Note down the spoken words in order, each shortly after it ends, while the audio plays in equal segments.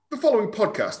following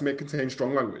podcast may contain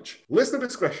strong language. Listener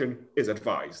discretion is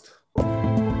advised.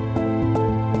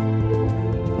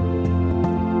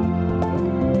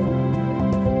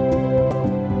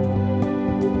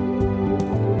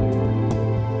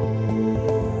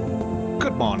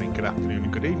 Good morning, good afternoon,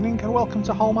 and good evening, and welcome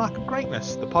to Hallmark of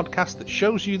Greatness, the podcast that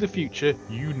shows you the future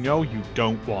you know you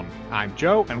don't want. I'm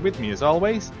Joe, and with me as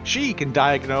always, she can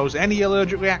diagnose any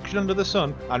allergic reaction under the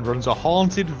sun and runs a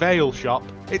haunted veil shop.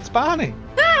 It's Barney.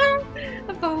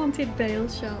 A haunted veil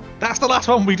shop. That's the last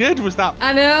one we did, was that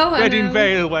I know. Wedding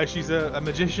Veil where she's a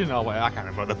magician or what? I can't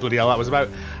remember what the bloody hell that was about.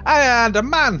 And a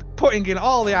man putting in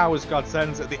all the hours God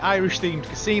sends at the Irish-themed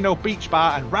casino, beach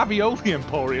bar and ravioli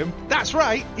emporium. That's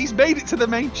right, he's made it to the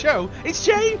main show. It's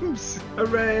James!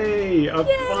 Hooray! I've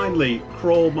finally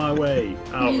crawled my way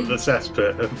out of the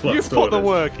cesspit of You've put the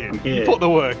work in. You put the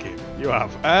work in. You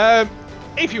have.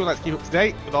 If you would like to keep up to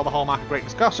date with all the Hallmark of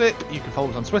Greatness gossip, you can follow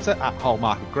us on Twitter at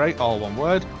Hallmark of Great, all one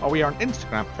word, or we are on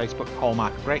Instagram, Facebook,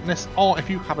 Hallmark of Greatness, or if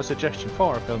you have a suggestion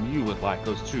for a film you would like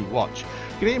us to watch, you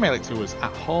can email it to us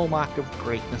at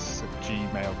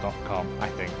hallmarkofgreatness@gmail.com, I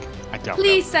think. I don't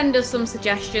Please know. send us some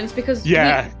suggestions because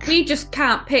we just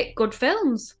can't pick good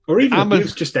films. Or even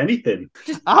abuse just anything.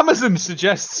 Amazon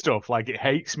suggests stuff like it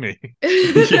hates me.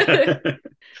 Yeah.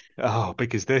 Oh,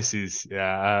 because this is,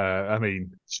 I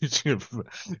mean,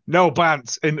 no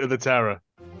pants into the terror.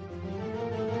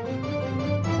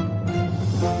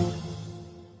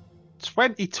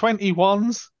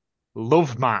 2021's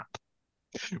Love Map,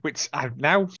 which I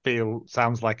now feel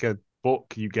sounds like a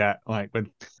book you get like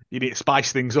when you need to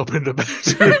spice things up in the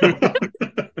bedroom.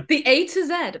 The A to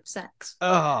Z of sex.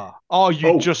 You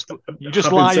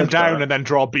just lie them down and then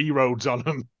draw B roads on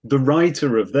them. The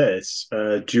writer of this,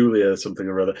 Julia something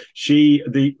or other,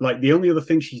 the only other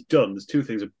thing she's done, there's two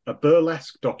things: a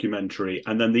burlesque documentary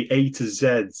and then the A to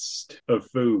Z's of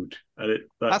food. And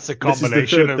that's a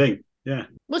combination of thing. Yeah.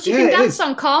 Well, she can dance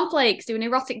on cornflakes, do an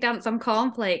erotic dance on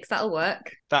cornflakes. That'll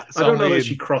work. I don't know that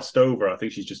she crossed over. I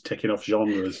think she's just ticking off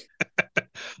genres.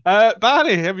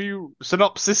 Barney, have you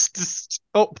synopsised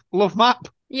up Love Map?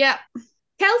 Yeah.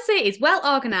 Kelsey is well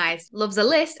organised, loves a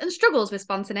list, and struggles with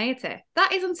spontaneity.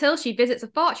 That is until she visits a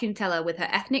fortune teller with her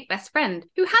ethnic best friend,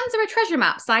 who hands her a treasure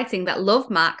map citing that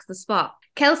love marks the spot.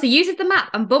 Kelsey uses the map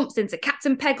and bumps into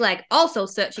Captain Pegleg, also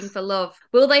searching for love.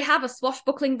 Will they have a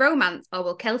swashbuckling romance, or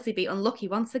will Kelsey be unlucky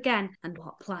once again? And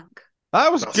what plank?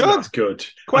 That's good. That's good.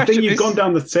 I think you've gone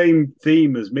down the same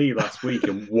theme as me last week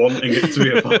and wanting it to be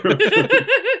a pirate film.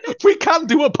 We can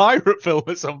do a pirate film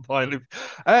at some point.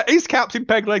 Is Captain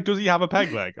Pegleg, does he have a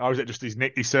peg leg? Or is it just his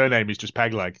surname is just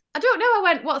Pegleg? I don't know. I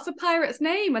went, what's the pirate's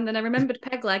name? And then I remembered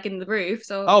Pegleg in the roof.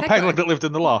 So Pegleg that lived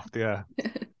in the loft, yeah.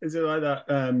 Is it like that?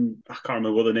 I can't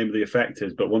remember what the name of the effect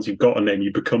is, but once you've got a name,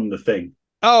 you become the thing.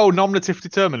 Oh, nominative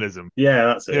determinism. Yeah,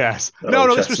 that's it. Yes.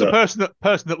 No, this was a person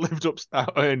that lived up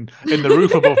in the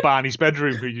roof above Barney's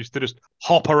bedroom who used to just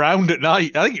hop around at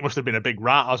night. I think it must have been a big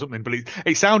rat or something, but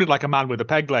it sounded like a man with a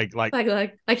peg leg. Like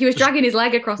he was dragging his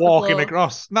leg across the floor. Walking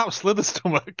across. And that was Slither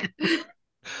Stomach.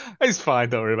 It's fine,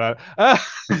 don't worry about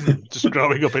it. Just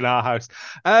growing up in our house.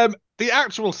 The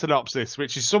actual synopsis,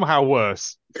 which is somehow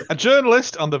worse. A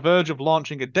journalist on the verge of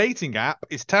launching a dating app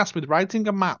is tasked with writing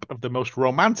a map of the most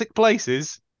romantic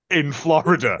places in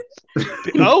Florida.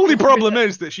 The only problem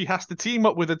is that she has to team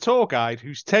up with a tour guide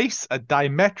whose tastes are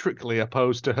diametrically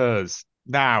opposed to hers.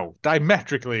 Now,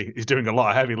 diametrically is doing a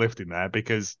lot of heavy lifting there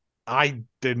because I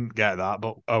didn't get that,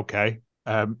 but okay.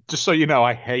 Just so you know,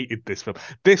 I hated this film.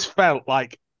 This felt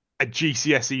like a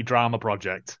GCSE drama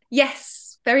project.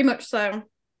 Yes, very much so.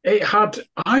 It had,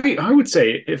 I would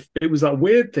say, if it was that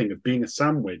weird thing of being a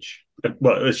sandwich,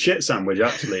 well, a shit sandwich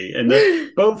actually, and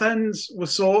that both ends were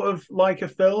sort of like a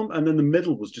film, and then the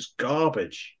middle was just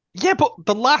garbage. Yeah, but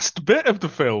the last bit of the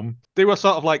film, they were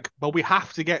sort of like, well, we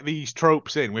have to get these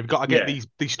tropes in. We've got to get these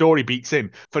story beats in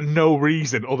for no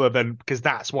reason other than because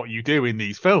that's what you do in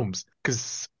these films.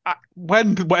 Because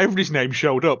when whatever his name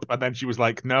showed up, and then she was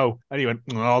like, no. And he went,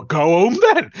 oh, go home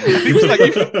then. And he was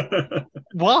like,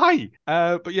 why?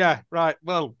 But yeah, right.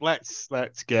 Well, let's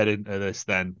get into this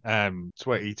then.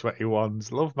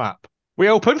 2021's Love Map. We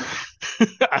open,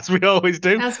 as we always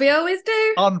do. As we always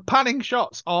do. On panning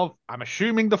shots of, I'm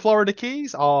assuming, the Florida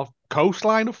Keys or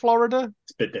coastline of Florida.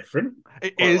 It's a bit different.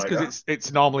 It is, because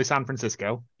it's normally San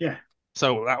Francisco. Yeah.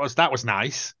 So that was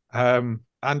nice. And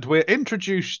we're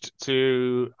introduced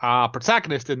to our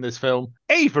protagonist in this film,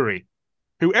 Avery,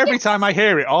 who every time I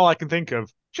hear it, all I can think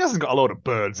of, she hasn't got a load of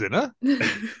birds in her. And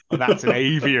that's an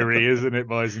aviary, isn't it,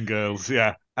 boys and girls?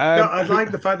 Yeah. I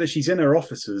like the fact that she's in her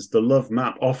offices, the Love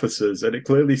Map offices, and it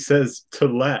clearly says to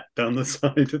let down the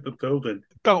side of the building.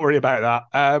 Don't worry about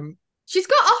that. She's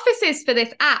got offices for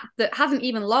this app that hasn't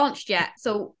even launched yet.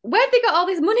 So where have they got all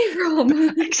this money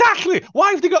from? Exactly.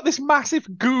 Why have they got this massive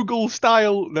Google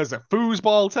style? There's a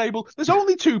foosball table. There's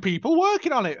only 2 people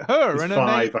working on it. Her There's and her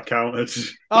 5 mate.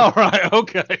 accountants. Oh, right.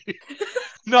 Okay.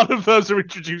 None of those are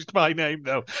introduced by name,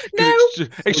 though. No.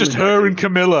 It's just Only her Maggie. and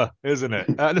Camilla, isn't it?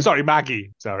 No, sorry,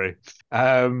 Maggie. Sorry.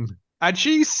 And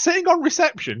she's sitting on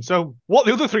reception. So what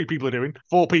the other 3 people are doing,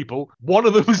 4 people, one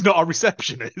of them is not a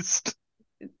receptionist.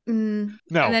 Mm.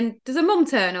 No. And then does a mum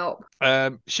turn up?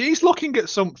 She's looking at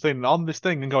something on this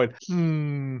thing and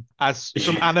going, as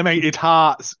some animated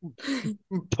hearts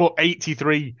put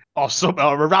 83 or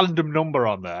a random number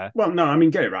on there. Well, no, I mean,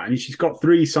 get it right. I mean, she's got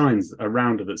 3 signs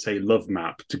around her that say love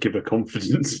map to give her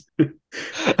confidence.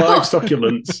 5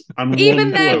 succulents and Even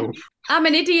 1 then- globe. I'm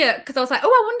an idiot because I was like, oh,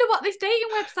 I wonder what this dating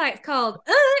website's called.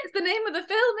 It's the name of the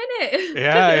film, isn't it?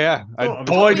 Yeah. Oh, And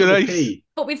boy, do they... P.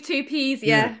 But with 2 P's,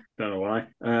 yeah. Don't know why.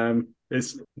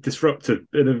 It's disruptive,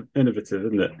 innovative,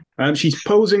 isn't it? She's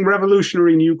posing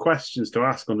revolutionary new questions to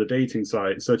ask on the dating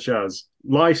site, such as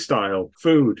lifestyle,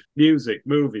 food, music,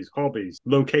 movies, hobbies,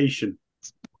 location.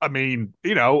 I mean,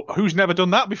 who's never done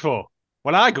that before?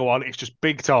 When I go on, it's just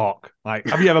big talk. Like,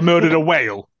 have you ever murdered a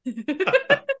whale?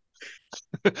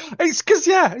 It's because,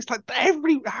 it's like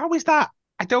how is that?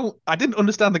 I didn't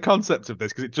understand the concept of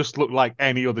this because it just looked like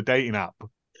any other dating app.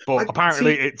 But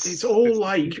apparently it's all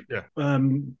like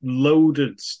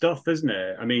loaded stuff, isn't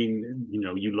it? I mean,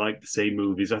 you like the same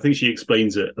movies. I think she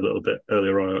explains it a little bit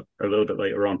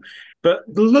later on. But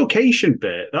the location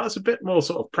bit, that's a bit more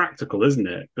sort of practical, isn't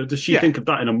it? But does she think of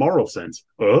that in a moral sense?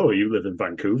 Oh, you live in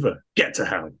Vancouver. Get to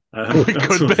hell. It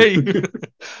could be.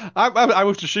 I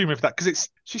was assuming if that, because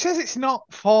she says it's not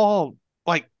for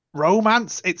like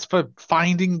romance, it's for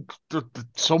finding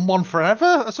someone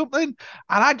forever or something. And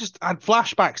I had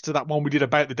flashbacks to that one we did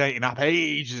about the dating app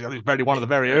ages ago. It was one of the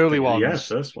very early ones. Yes,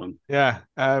 first one. Yeah,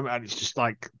 and it's just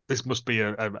like, this must be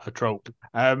a trope.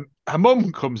 Her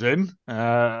mum comes in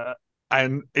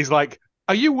and is like,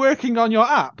 are you working on your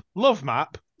app, Love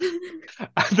Map?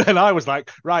 And then I was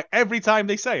like, right, every time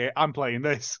they say it, I'm playing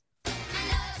this.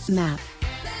 Map.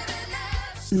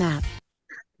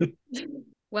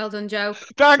 Well done, Joe.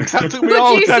 Thanks, that took me Good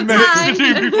all use 10 of minutes time.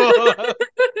 to do before that.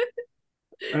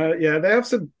 They have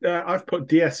some. I've put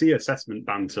DSE assessment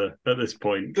banter at this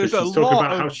point because There's a she's talking lot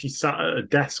about of- how she sat at a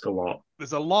desk a lot.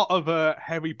 There's a lot of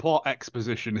heavy plot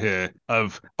exposition here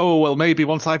of, oh, well, maybe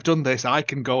once I've done this, I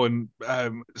can go and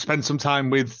spend some time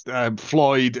with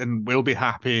Floyd and we'll be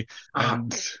happy.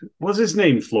 And Was his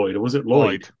name Floyd or was it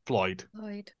Lloyd? Floyd.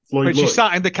 Lloyd. Floyd When she Lloyd.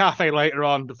 sat in the cafe later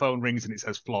on, the phone rings and it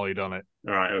says Floyd on it.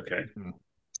 All right, okay.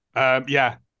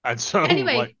 Yeah. And so,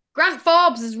 Anyway, like, Grant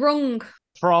Forbes is wrong.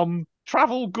 from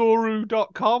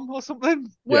travelguru.com or something?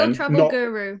 World Yeah, travel not-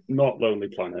 guru. Not Lonely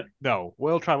Planet. No,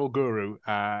 World Travel Guru.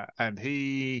 And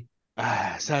he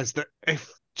says that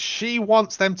if she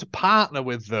wants them to partner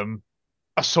with them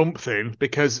or something,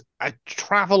 because a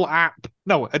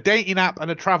dating app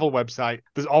and a travel website,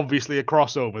 there's obviously a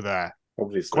crossover there.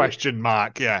 Obviously. Question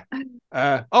mark, yeah.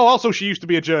 Also, she used to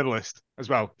be a journalist as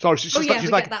well. So she's Oh, yeah, she's we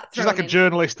like get that she's like a thrown in.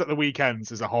 journalist at the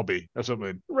weekends as a hobby or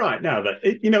something. Right, now that,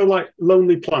 like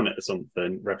Lonely Planet or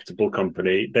something, reputable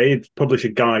company, they'd publish a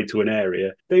guide to an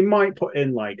area. They might put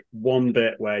in like one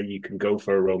bit where you can go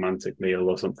for a romantic meal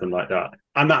or something like that.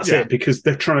 And that's Yeah. it, because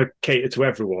they're trying to cater to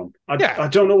everyone. Yeah. I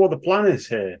don't know what the plan is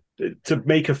here. To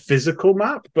make a physical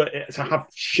map, but to have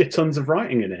shit tons of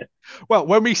writing in it. Well,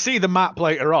 when we see the map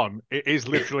later on, it is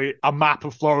literally a map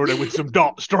of Florida with some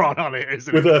dots drawn on it,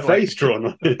 isn't With it? her It's like- face drawn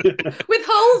on it. With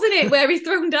holes in it where he's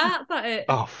thrown darts at it.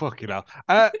 Oh, fucking hell.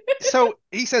 So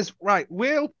he says, right,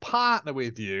 we'll partner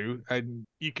with you and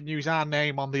you can use our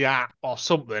name on the app or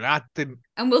something. I didn't.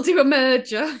 And we'll do a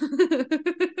merger.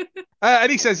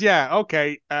 And he says, yeah,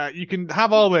 okay, you can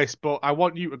have all this, but I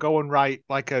want you to go and write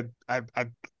like a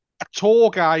tour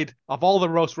guide of all the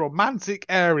most romantic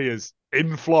areas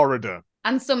in Florida.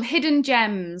 And some hidden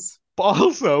gems. But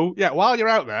also, yeah, while you're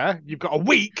out there, you've got a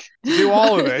week to do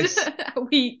all of this. A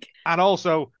week. And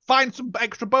also find some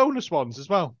extra bonus ones as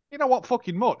well. You know what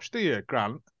fucking much, do you,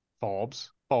 Grant? Forbes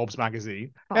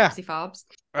magazine. Forbesy Forbes.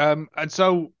 And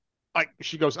so, like,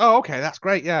 she goes, oh, okay, that's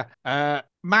great, yeah.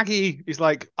 Maggie is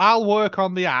like, I'll work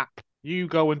on the app. You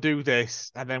go and do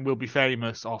this, and then we'll be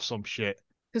famous or some shit.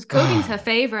 Because coding's her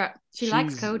favourite. She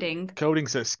likes She's- coding.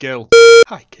 Coding's her skill.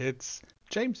 Hi, kids.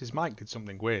 James's mic did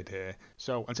something weird here.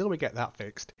 So until we get that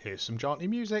fixed, here's some jaunty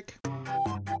music.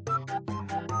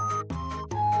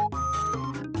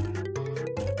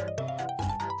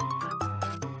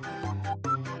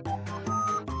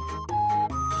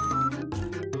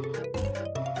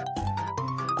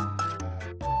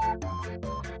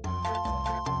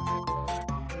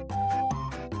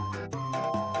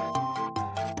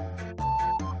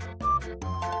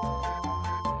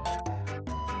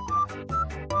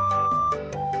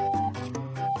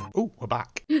 Oh, we're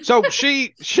back. So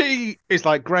she is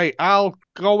like, great, I'll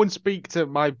go and speak to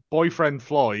my boyfriend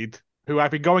Floyd, who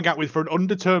I've been going out with for an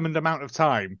undetermined amount of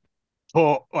time.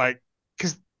 But like,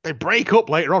 because they break up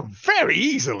later on very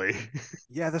easily.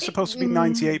 Yeah, they're supposed to be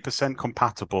 98%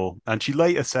 compatible. And she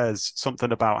later says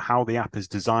something about how the app is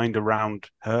designed around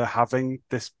her having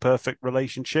this perfect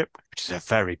relationship, which is a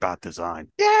very bad design.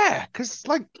 Yeah, because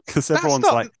like, Because that's everyone's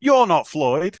not- like, you're not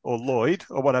Floyd or Lloyd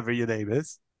or whatever your name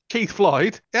is. Keith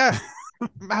Floyd. Yeah.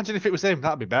 Imagine if it was him.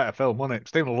 That'd be a better film, wouldn't it?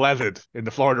 Still leathered in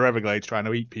the Florida Everglades trying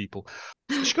to eat people.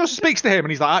 She goes and speaks to him,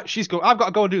 and he's like, I've got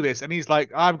to go and do this. And he's like,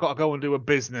 I've got to go and do a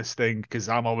business thing because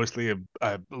I'm obviously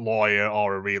a lawyer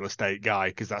or a real estate guy,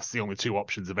 because that's the only two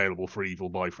options available for evil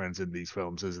boyfriends in these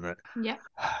films, isn't it? Yeah.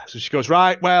 So she goes,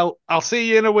 right, well, I'll see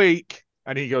you in a week.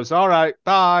 And he goes, all right,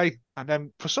 bye. And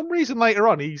then for some reason later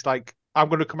on, he's like, I'm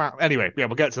going to come out. Anyway, yeah,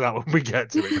 we'll get to that when we get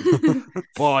to it.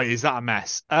 Boy, is that a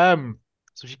mess.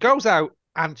 So she goes out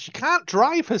and she can't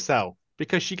drive herself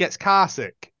because she gets car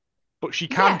sick, but she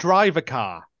can Yeah. drive a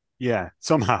car. Yeah,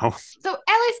 somehow. So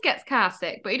Ellis gets car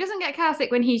sick, but he doesn't get car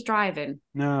sick when he's driving.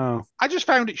 No. I just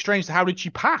found it strange. How did she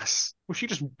pass? Was she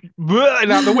just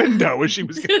whirling out the window as she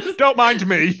was? Don't mind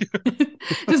me.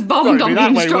 Just bombed Sorry, on the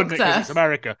that way, wouldn't it? 'Cause instructor. it's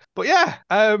America. But yeah,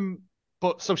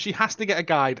 but so she has to get a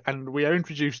guide, and we are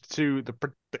introduced to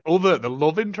the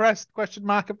love interest question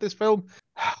mark of this film.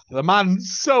 The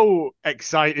man's so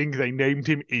exciting. They named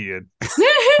him Ian.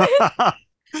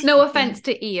 No offense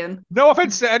to Ian. No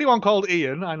offense to anyone called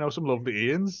Ian. I know some lovely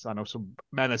Ians. I know some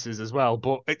menaces as well,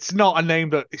 but it's not a name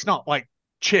that it's not like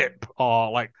Chip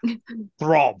or like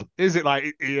Throb, is it?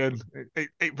 Like Ian,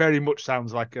 it very much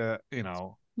sounds like a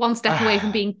One step away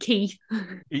from being Keith.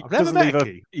 He I've never doesn't met leave a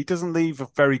key. he doesn't leave a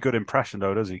very good impression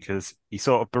though, does he? Because he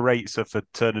sort of berates her for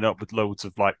turning up with loads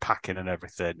of like packing and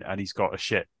everything, and he's got a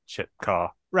shit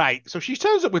car. Right. So she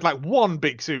turns up with like one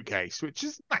big suitcase, which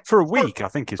is like, For a week, I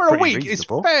think is for a pretty week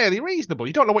reasonable. it's fairly reasonable.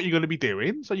 You don't know what you're going to be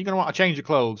doing, so you're going to want to change your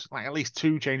clothes, like at least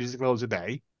 2 changes of clothes a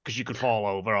day, because you could fall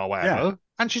over or whatever. Yeah.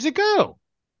 And she's a girl.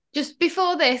 Just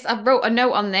before this, I wrote a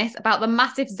note on this about the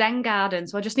massive Zen garden,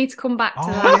 so I just need to come back to Oh,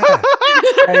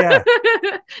 that.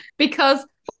 Yeah. Because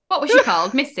what was she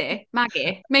called? Missy?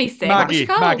 Maggie? Macy? What was she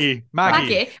called? Maggie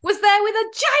was there with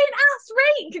a giant ass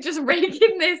rake, just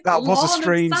raking this. That was a lawn of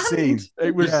strange sand. scene.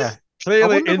 It was Yeah. I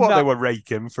clearly wonder in what that they were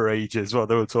raking for ages, what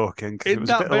they were talking, because In it was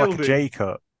a that bit like a building. J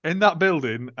cut. in that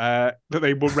building that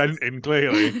they were renting.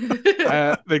 Clearly,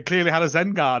 they clearly had a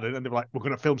Zen garden, and they were like, "We're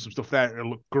going to film some stuff there.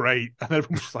 It'll look great." And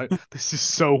everyone was like, "This is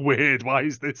so weird. Why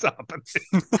is this happening?"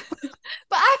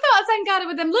 But I thought a Zen garden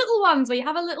with them little ones where you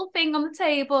have a little thing on the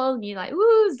table and you're like,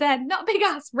 ooh, Zen, not a big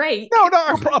ass rake. No,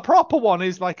 a proper one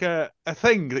is like a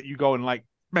thing that you go and like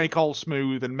make all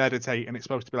smooth and meditate, and it's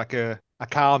supposed to be like a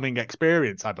calming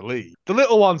experience, I believe. The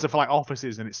little ones are for like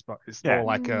offices, and it's Yeah. more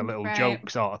like a little Right. joke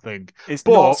sort of thing. It's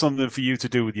But- not something for you to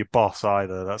do with your boss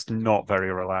either. That's not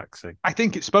very relaxing. I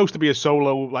think it's supposed to be a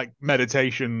solo like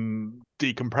meditation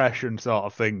decompression sort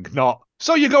of thing, not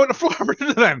so you're going to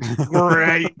Florida then.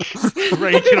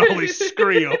 Raking all this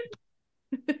scree up.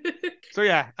 So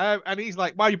yeah, and he's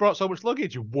like, "Why you brought so much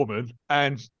luggage, you woman?"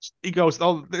 And he goes,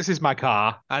 "Oh, this is my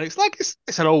car," and it's like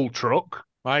it's an old truck,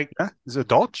 like Yeah, there's a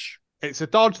Dodge. it's a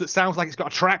Dodge that sounds like it's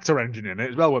got a tractor engine in it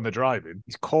as well when they're driving.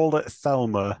 He's called it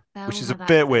Thelma, which is a Thelma,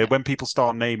 bit that's weird it. when people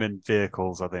start naming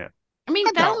vehicles, I think. I mean,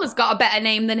 I don't- Thelma's got a better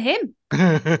name than him.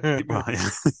 Right.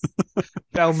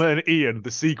 Thelma and Ian,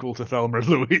 the sequel to Thelma and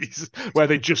Louise, where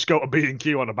they just go to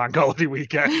B&Q on a bank holiday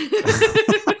weekend.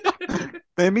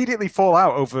 They immediately fall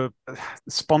out over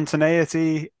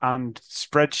spontaneity and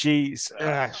spreadsheets.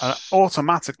 Yes.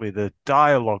 Automatically, the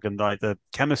dialogue and like the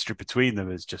chemistry between them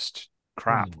is just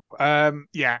crap.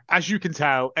 Yeah, as you can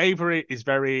tell, Avery is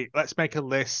very, let's make a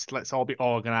list, let's all be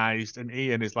organized. And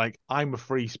Ian is like, I'm a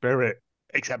free spirit,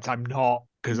 except I'm not,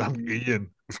 because I'm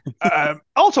Ian.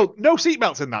 Also, no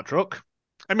seatbelts in that truck.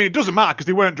 I mean, it doesn't matter because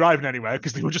they weren't driving anywhere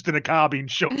because they were just in a car being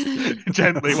shut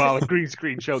gently while a green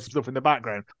screen showed some stuff in the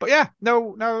background. But yeah,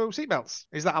 no seatbelts.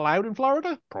 Is that allowed in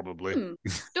Florida? Probably.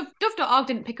 Duff.org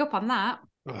didn't pick up on that.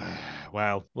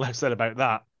 Well, less said about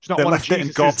that. It's not They one of left it in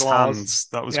Jesus' God's laws. hands.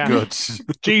 That was Yeah. good.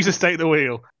 Jesus take the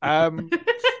wheel.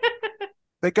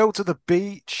 They go to the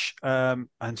beach, and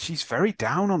she's very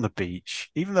down on the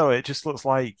beach, even though it just looks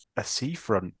like a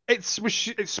seafront. It's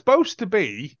supposed to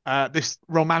be this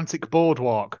romantic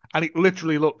boardwalk, and it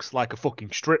literally looks like a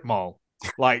fucking strip mall.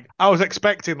 Like I was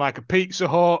expecting like a Pizza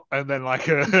Hut and then like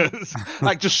a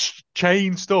like just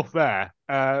chain stuff there.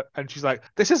 And she's like,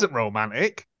 "This isn't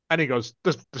romantic." And he goes,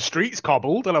 "The street's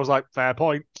cobbled," and I was like, "Fair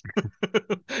point.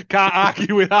 Can't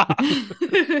argue with that."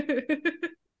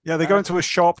 Yeah, they go into a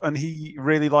shop and he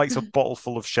really likes a bottle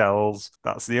full of shells.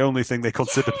 That's the only thing they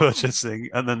consider purchasing,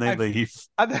 and then they leave.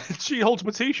 And then she holds up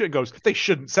a t-shirt and goes, they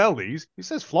shouldn't sell these. It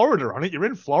says Florida on it. You're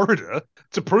in Florida.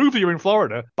 To prove that you're in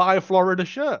Florida, buy a Florida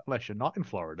shirt. Unless you're not in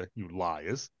Florida, you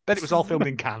liars. Then it was all filmed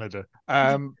in Canada.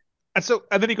 And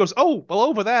then he goes, oh, well,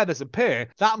 over there's a pier.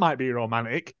 That might be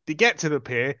romantic. They get to the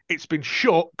pier. It's been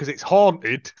shut because it's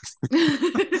haunted.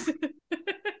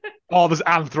 Or there's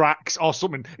anthrax or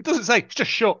something. It doesn't say. It's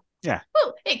just shut. Yeah.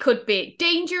 Well, it could be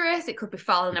dangerous. It could be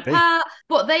falling apart.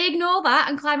 But they ignore that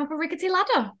and climb up a rickety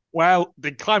ladder. Well,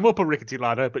 they climb up a rickety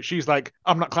ladder, but she's like,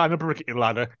 I'm not climbing up a rickety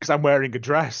ladder because I'm wearing a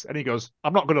dress. And he goes,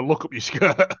 I'm not going to look up your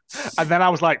skirt. And then I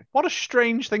was like, what a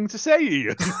strange thing to say,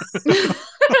 Ian.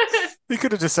 He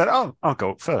could have just said, oh, I'll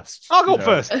go up first. I'll go up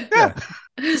first. Yeah.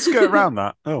 Skirt around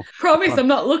that. Oh, Promise I'm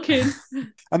not looking.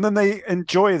 And then they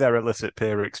enjoy their illicit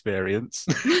pier experience.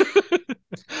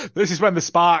 This is when the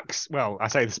sparks, well, I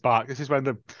say the spark, this is when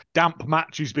the damp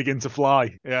matches begin to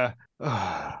fly. Yeah.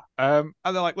 And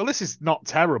they're like, well, this is not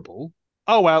terrible.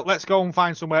 Oh, well, let's go and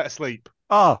find somewhere to sleep.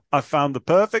 Ah, I found the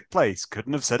perfect place.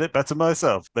 Couldn't have said it better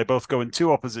myself. They both go in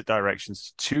two opposite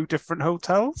directions to two different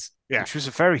hotels. Yeah. Which was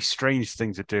a very strange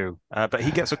thing to do. But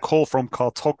he gets a call from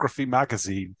Cartography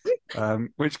magazine,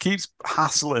 which keeps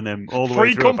hassling him all the way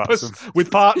Free through. Compass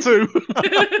with part 2.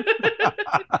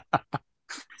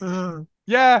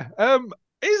 Yeah.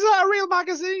 Is that a real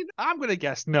magazine? I'm going to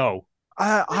guess no.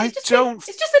 It's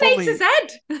just an A to Z.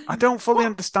 I don't fully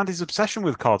understand his obsession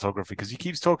with cartography because he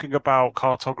keeps talking about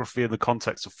cartography in the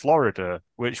context of Florida,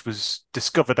 which was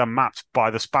discovered and mapped by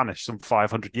the Spanish some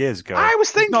 500 years ago. I was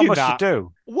thinking There's not much that. to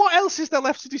do. What else is there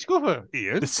left to discover,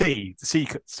 Ian? The sea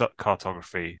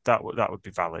cartography, that would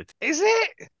be valid. Is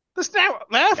it? There's now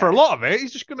there for a lot of it.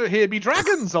 He's just going to hear me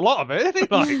dragons. A lot of it, isn't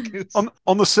he? Like it's...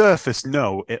 on the surface,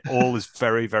 no, it all is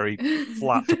very, very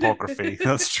flat topography.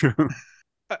 That's true.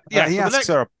 Yeah, he so asks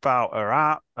her about her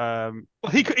app. Well,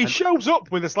 he shows up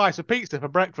with a slice of pizza for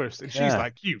breakfast, and she's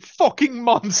like, "You fucking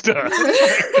monster!"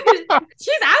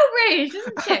 She's outraged,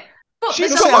 isn't she? But She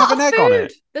there's doesn't a lot have an of egg on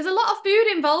food. it. There's a lot of food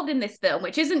involved in this film,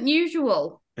 which isn't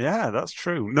usual. Yeah, that's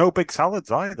true. No big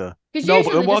salads either. Because No, but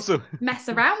usually there was they just mess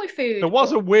around with food. There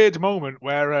was a weird moment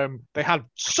where they had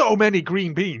so many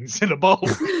green beans in a bowl,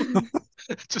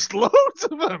 just loads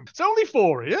of them. It's only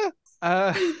 4 here.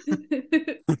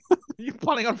 You're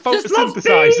planning on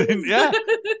photosynthesizing, yeah?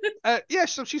 Yeah.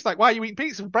 So she's like, "Why are you eating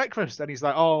pizza for breakfast?" And he's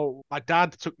like, "Oh, my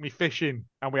dad took me fishing,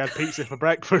 and we had pizza for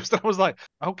breakfast." I was like,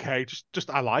 "Okay,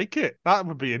 just I like it. That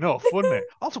would be enough, wouldn't it?"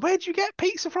 Also, where did you get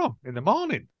pizza from in the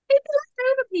morning? It's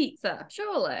leftover pizza,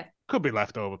 surely. Could be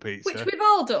leftover pizza. Which we've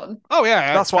all done. Oh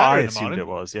yeah, That's what I in the assumed morning. it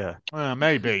was. Yeah.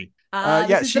 Maybe.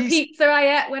 This is the pizza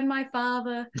I ate when my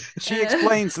father. She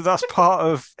explains that that's part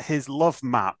of his love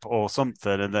map or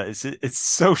something, and that it's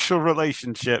social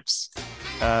relationships.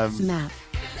 Map.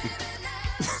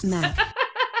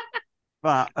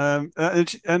 That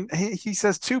and he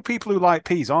says two people who like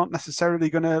peas aren't necessarily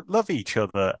going to love each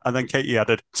other, and then Katie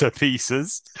added to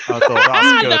pieces. I thought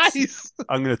that's good. Nice.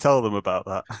 I'm going to tell them about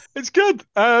that. It's good.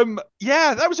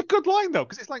 Yeah, that was a good line though,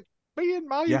 because it's like me and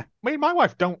my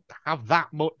wife don't have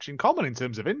that much in common in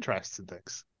terms of interests and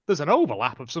things. There's an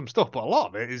overlap of some stuff, but a lot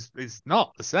of it is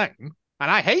not the same. And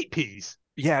I hate peas.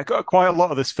 Yeah, quite a lot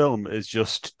of this film is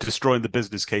just destroying the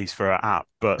business case for her app,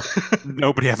 but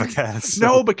nobody ever cares. So.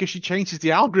 No, because she changes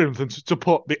the algorithm to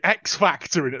put the X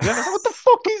factor in it. Then I was like, what the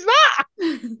fuck is that?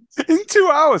 In 2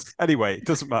 hours. Anyway, it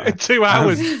doesn't matter. In 2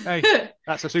 hours. Hey,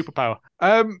 that's a superpower.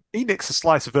 He nicks a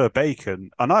slice of her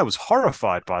bacon, and I was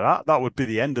horrified by that. That would be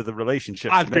the end of the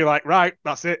relationship. I'd be like, right,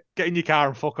 that's it. Get in your car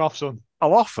and fuck off, son.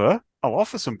 I'll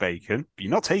offer some bacon, but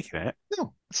you're not taking it.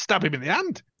 No, stab him in the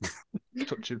hand.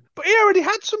 Touch him. But he already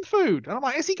had some food. And I'm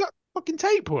like, has he got fucking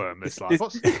tapeworm?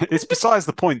 It's besides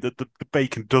the point that the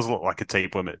bacon does look like a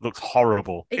tapeworm. It looks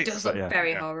horrible. It does look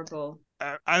very horrible.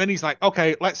 And then he's like,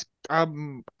 okay, let's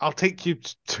I'll take you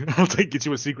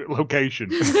to a secret location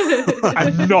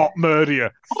and not murder you.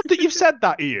 Oh, you've said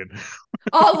that, Ian.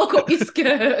 Oh, look up your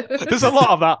skirt. There's a lot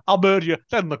of that. I'll murder you,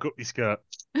 then look up your skirt.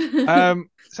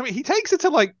 So he takes her to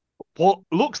like what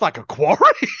looks like a quarry.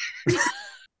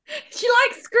 She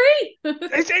likes Scream.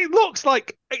 It looks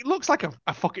like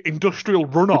a fucking industrial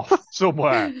runoff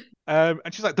somewhere. And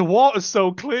she's like, the water's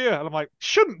so clear, and I'm like,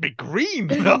 shouldn't be green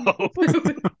though.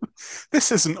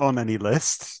 This isn't on any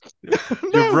list. No.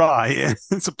 You're right.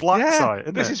 It's a black site.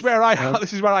 Isn't this it? is where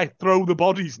I throw the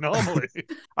bodies normally.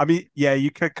 I mean, yeah,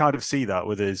 you could kind of see that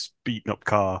with his beaten up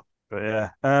car. But Yeah.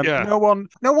 no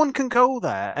one can go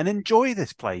there and enjoy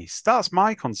this place. That's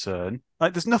my concern.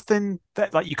 Like, there's nothing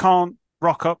that like you can't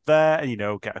rock up there and,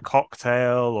 get a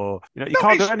cocktail or, you No,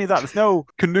 can't do it's- any of that. There's no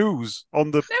canoes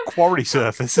on the No. quarry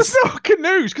surface. There's no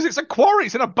canoes because it's a quarry.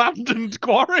 It's an abandoned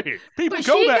quarry. People But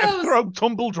go she there and goes- throw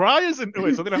tumble dryers into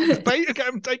it so they don't have to pay to get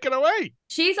them taken away.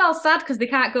 She's all sad because they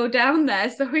can't go down there,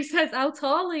 so he says, "How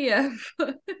tall are you?"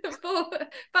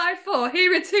 5'4".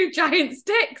 Here are 2 giant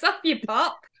sticks. Off you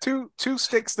pop. Two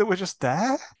sticks that were just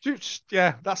there,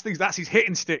 Yeah, that's his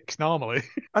hitting sticks normally.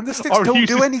 and the sticks Or don't do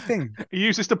uses- anything. He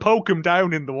uses to poke them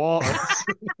down in the water.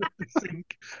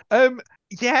 Sink.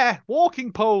 Yeah,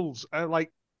 walking poles are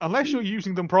like, unless you're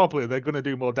using them properly, they're going to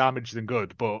do more damage than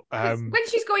good. But 'Cause when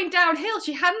she's going downhill,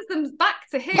 she hands them back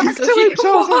to him Back so to she him, can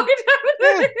so I was walk like, down the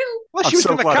yeah. hill. unless I'm she was so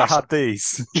going to glad I cast had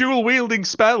these. dual wielding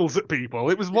spells at people,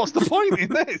 it was what's the point in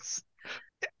this?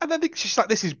 And then she's like,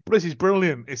 "This is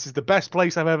brilliant. This is the best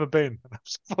place I've ever been." And I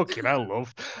was fucking hell,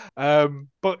 love.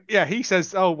 But yeah, he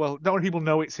says, "Oh well, not many people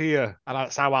know it's here, and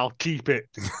that's how I'll keep it."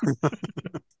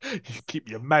 You keep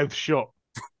your mouth shut.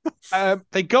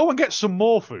 They go and get some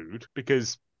more food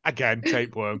because, again,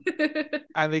 tapeworm.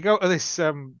 And they go to this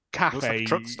cafe,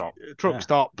 truck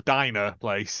stop. diner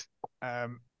place.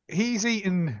 He's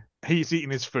eating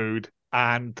his food,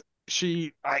 and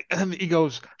and he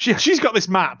goes, she's got this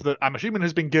map that I'm assuming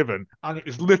has been given, and it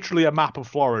is literally a map of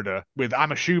Florida with,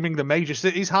 I'm assuming, the major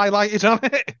cities highlighted on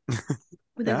it.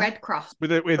 With Yeah. a red cross. with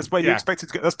That's where you expected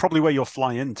to go. That's probably where you'll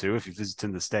fly into if you're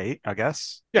visiting the state, I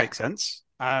guess. Yeah. Makes sense.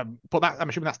 But I'm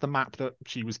assuming that's the map that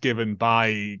she was given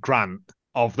by Grant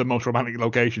of the most romantic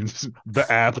locations, the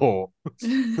airport.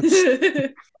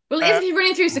 Well, isn't he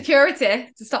running through security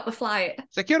to stop the flight?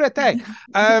 Security.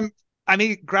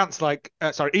 And Grant's like,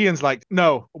 Ian's like,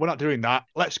 "No, we're not doing that.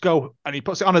 Let's go." And he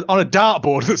puts it on a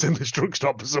dartboard that's in this truck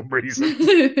stop for some reason.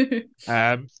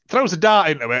 Throws a dart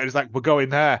into it and he's like, "We're going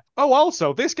there." Oh,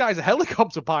 also, this guy's a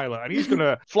helicopter pilot and he's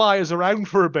gonna fly us around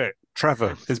for a bit.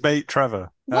 Trevor, his mate Trevor.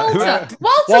 Walter. Walter.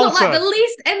 Walter looked like the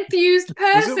least enthused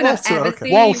person I've Walter? ever Okay.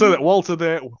 seen. Walter,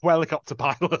 the helicopter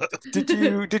pilot. Did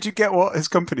you get what his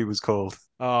company was called?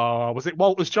 Oh, was it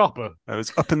Walter's Chopper? It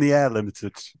was Up in the Air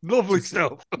Limited. Lovely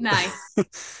stuff.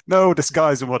 Nice. No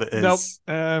disguising what it is.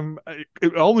 Nope.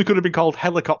 It only could have been called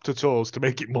Helicopter Tours to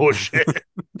make it more shit.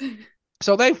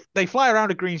 So they fly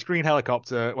around a green screen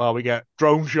helicopter while we get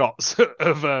drone shots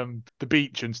of the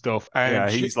beach and stuff. And Yeah,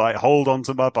 he's like, hold on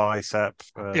to my bicep.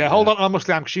 hold on to my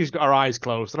muscle arm because she's got her eyes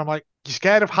closed. And I'm like, you're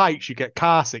scared of heights, you get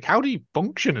car sick. How do you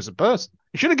function as a person?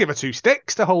 You should have given her 2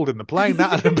 sticks to hold in the plane.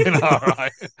 That'd have been all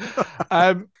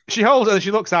right. She holds it and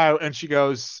she looks out and she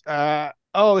goes,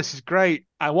 "Oh, this is great."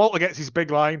 And Walter gets his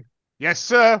big line, "Yes,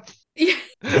 sir."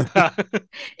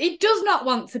 He does not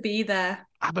want to be there.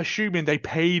 I'm assuming they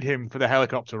paid him for the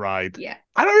helicopter ride. Yeah.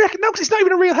 I don't reckon, no, because it's not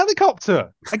even a real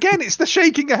helicopter. Again, it's the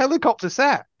shaking a helicopter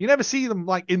set. You never see them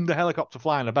like in the helicopter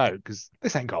flying about because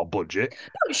this ain't got a budget.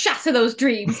 Don't shatter those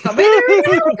dreams for me. They're in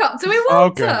a helicopter with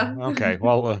Walter. Okay,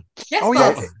 Walter. Yes, Oh,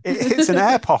 yeah. boss. It hits an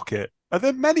air pocket. Are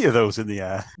there many of those in the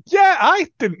air? Yeah, I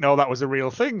didn't know that was a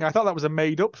real thing. I thought that was a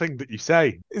made-up thing that you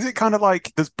say. Is it kind of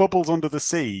like there's bubbles under the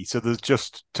sea? So there's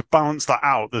just, to balance that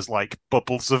out, there's like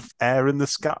bubbles of air in the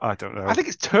sky? I don't know. I think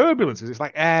it's turbulences. It's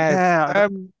like air, Yeah.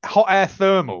 hot air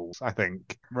thermals, I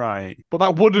think. Right. But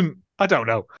that wouldn't, I don't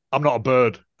know. I'm not a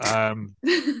bird. Because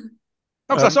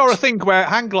I saw a thing where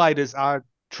hang gliders are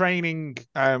training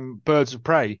birds of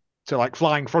prey to like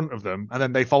fly in front of them, and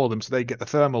then they follow them so they get the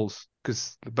thermals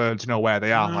because the birds know where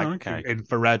they are, Oh, like okay.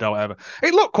 infrared or whatever.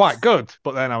 It looked quite good,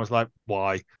 but then I was like,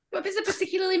 why? But if it's a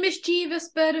particularly mischievous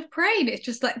bird of prey, and it's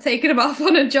just like taking them off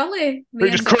on a jolly.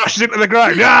 It just crashes into the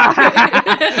ground.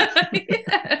 Ah!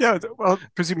 Yeah. Yeah, well,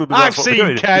 presumably I've that's what they're seen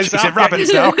doing. Kez. It's I'll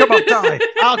rabbits get- now. Come on, die.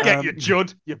 I'll get you, Um,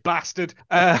 Judd, you bastard.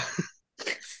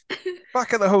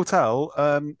 Back at the hotel,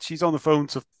 she's on the phone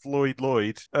to Floyd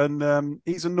Lloyd, and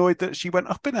he's annoyed that she went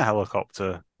up in a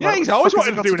helicopter. Yeah, Like, he's what the always fuck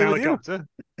has wanted to it do got an with you? helicopter.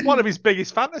 One of his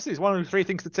biggest fantasies, one of the 3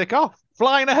 things to tick off.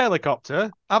 Fly in a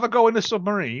helicopter, have a go in a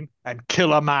submarine, and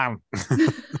kill a man.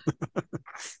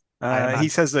 He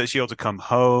says that she ought to come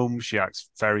home. She acts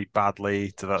very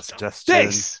badly to that suggestion.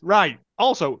 This, right.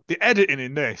 Also, the editing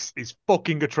in this is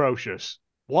fucking atrocious.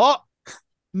 What?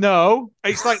 No.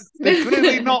 It's like they've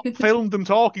clearly not filmed them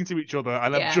talking to each other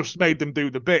and Yeah. have just made them do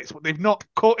the bits, but they've not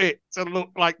cut it to look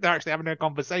like they're actually having a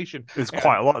conversation. There's Yeah.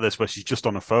 quite a lot of this where she's just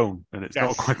on a phone and it's Yes.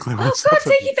 not quite clear Oh, what's God,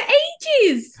 happening. taking for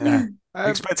ages. Yeah. Um,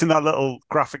 Expecting that little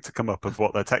graphic to come up of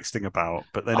what they're texting about,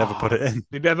 but they never put it in.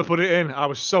 They never put it in. I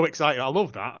was so excited. I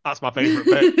love that. That's my favourite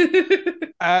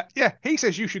bit. Yeah, he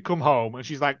says you should come home, and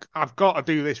she's like, "I've got to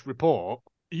do this report.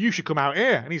 You should come out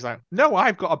here." And he's like, "No,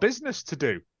 I've got a business to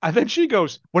do." And then she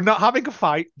goes, "We're not having a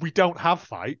fight. We don't have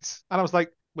fights." And I was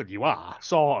like, "Well, you are,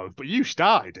 sort of, but you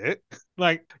started it."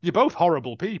 Like, you're both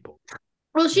horrible people.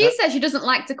 Well, she says she doesn't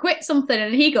like to quit something,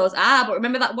 and he goes, but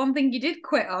remember that one thing you did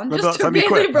quit on? Remember Just that to time you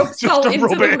really quit? rub Just salt to into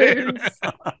rub the it in. wounds.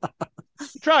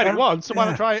 Tried it once, so why yeah.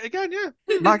 not try it again?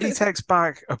 Yeah. Maggie texts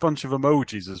back a bunch of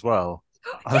emojis as well.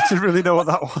 I didn't really know what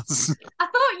that was. I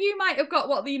thought you might have got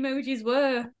what the emojis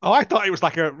were. Oh, I thought it was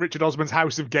like a Richard Osman's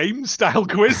House of Games style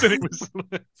quiz, and it was. It's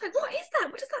like, what is that?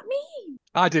 What does that mean?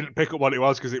 I didn't pick up what it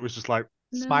was because it was just like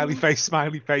No. smiley face.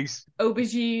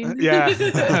 Aubergine.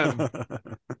 Yeah.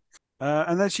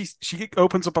 And then she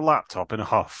opens up a laptop in a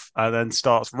huff and then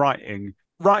starts writing.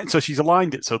 Right, so she's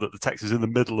aligned it so that the text is in the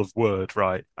middle of Word,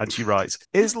 right? And she writes,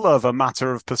 "Is love a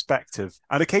matter of perspective?"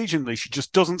 And occasionally she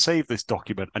just doesn't save this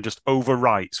document and just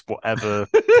overwrites whatever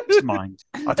comes to mind.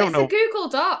 I don't know. It's a Google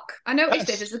Doc. I noticed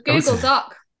this. It's a Oh, is Google it?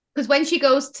 Doc. Because when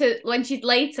she's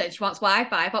later, she wants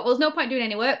Wi-Fi. I thought, well, there's no point doing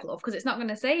any work, love, because it's not going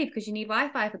to save because you need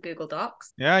Wi-Fi for Google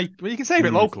Docs. Yeah, you can save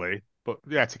it locally, but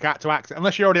yeah, to access,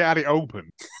 unless you already had it open.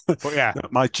 But yeah,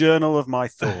 My journal of my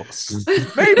thoughts.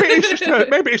 maybe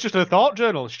it's just a thought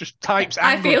journal. She just types.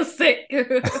 I angry. feel sick.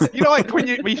 You know, like when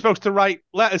you're supposed to write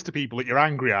letters to people that you're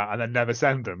angry at and then never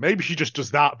send them. Maybe she just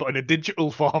does that, but in a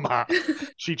digital format.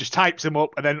 She just types them up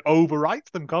and then overwrites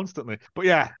them constantly. But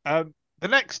yeah, the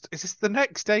next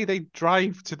day they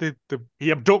drive to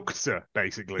he abducts her,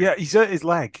 basically. Yeah, he's hurt his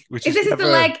leg, which Is is this never, the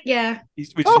leg? Yeah.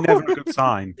 which is never a good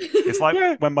sign. It's like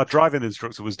Yeah. when my driving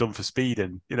instructor was done for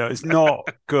speeding. You know, it's not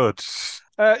good.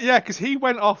 Yeah, because he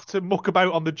went off to muck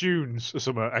about on the dunes or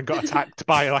something and got attacked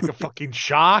by like a fucking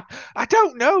shark. I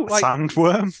don't know. Like,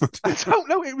 Sandworm. I don't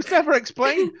know. It was never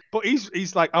explained. But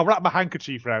he's like, I'll wrap my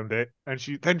handkerchief around it, and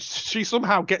she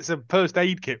somehow gets a first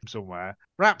aid kit from somewhere,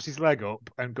 wraps his leg up,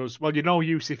 and goes, "Well, you're no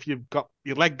use if you've got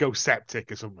your leg goes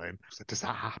septic or something." So does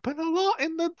that happen a lot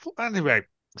in the anyway?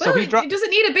 Well, So it doesn't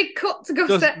need a big cut to go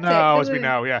septic. No, does as we it?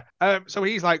 know, yeah. So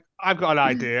he's like, "I've got an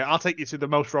idea. I'll take you to the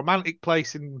most romantic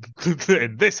place in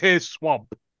this here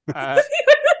swamp." I'll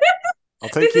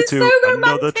take This you is to so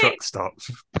another romantic. truck stop.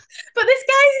 But this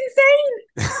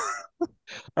guy's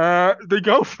insane. They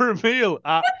go for a meal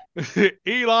at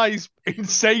Eli's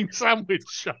insane sandwich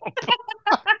shop.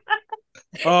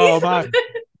 Oh man,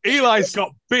 Eli's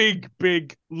got big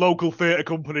local theatre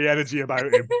company energy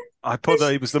about him. I put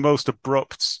that he was the most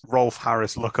abrupt Rolf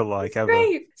Harris lookalike ever.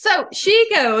 Great. So she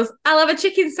goes, "I'll have a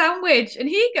chicken sandwich," and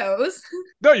he goes,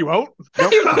 No, you won't.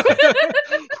 Nope.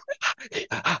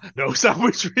 No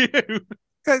sandwich for you.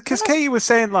 Because Katie was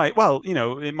saying, like, well, you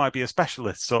know, it might be a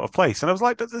specialist sort of place. And I was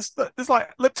like, but there's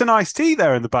like Lipton iced tea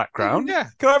there in the background. Yeah.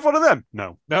 Can I have one of them?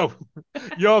 No. No,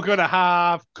 you're gonna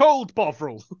have cold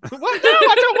bovril. What? No,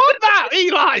 I don't want that,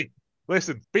 Eli.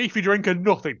 Listen, beefy drinker,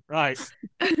 nothing. Right.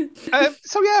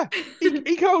 So yeah,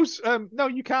 he goes, no,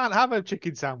 you can't have a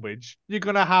chicken sandwich. You're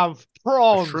gonna have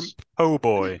prawns. Shrimp po'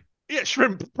 boy. Yeah,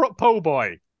 shrimp po'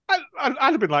 boy. I'd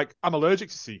have been like, I'm allergic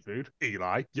to seafood.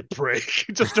 Eli, you prick.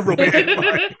 Just to rub it in.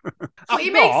 Like, But he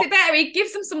makes it better. He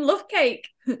gives him some love cake.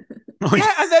 Yeah,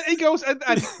 and then he goes and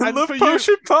I love for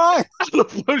potion pie. I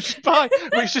love potion pie,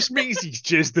 which just means he's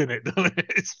jizzed in it, doesn't it?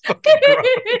 It's fucking gross.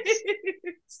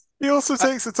 He also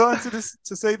takes the time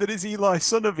to say that it's Eli,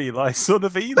 son of Eli, son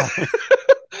of Eli.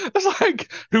 It's like,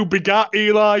 who begat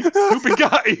Eli? Who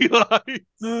begat Eli?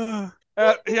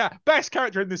 Yeah, best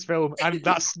character in this film, and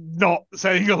that's not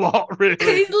saying a lot, really.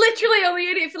 He's literally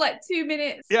only in it for like 2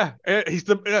 minutes. Yeah, he's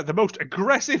the most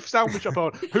aggressive sandwich shop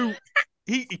owner who.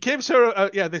 He gives her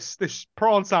this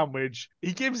prawn sandwich.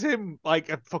 He gives him like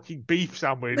a fucking beef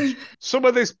sandwich, some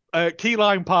of this key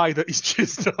lime pie that he's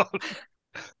just on,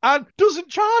 and doesn't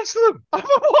charge them.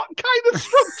 What kind of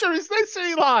structure is this,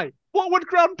 Eli? What would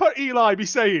Grandpa Eli be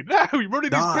saying? Now he's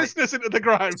running his business into the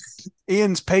ground.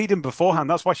 Ian's paid him beforehand.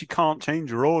 That's why she can't change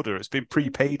her order. It's been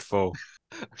prepaid for.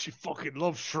 She fucking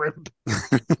loves shrimp.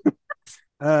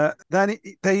 Then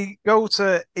they go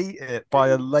to eat it by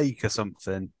a lake or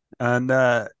something.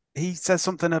 And he says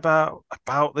something about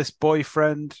this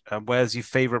boyfriend and where's your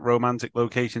favorite romantic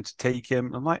location to take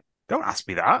him. I'm like, don't ask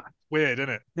me that. Weird, isn't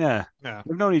it? Yeah. Yeah.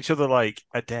 We've known each other like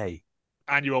a day.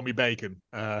 And you owe me bacon.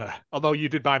 Although you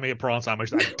did buy me a prawn sandwich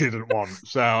that I didn't want.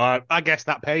 So I guess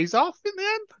that pays off in the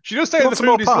end. She does say You the want some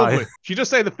more food is pie? lovely. She does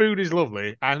say the food is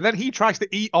lovely. And then he tries to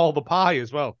eat all the pie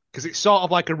as well. Because it's sort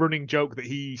of like a running joke that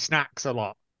he snacks a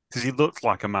lot. Because he looks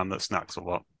like a man that snacks a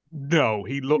lot. No,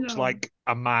 he looks No. like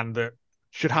a man that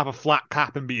should have a flat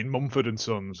cap and be in Mumford and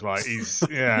Sons. Like he's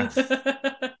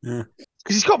because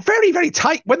he's got very, very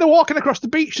tight when they're walking across the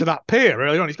beach to that pier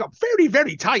early on. He's got very,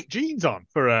 very tight jeans on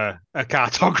for a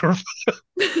cartographer.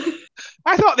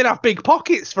 I thought they'd have big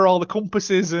pockets for all the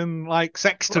compasses and like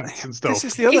sextants and stuff. This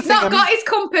is the other He's thing. not got his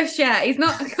compass yet. He's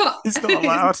not got. He's not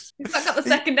allowed. He's not got the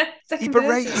second. He version.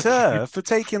 berates her for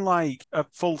taking like a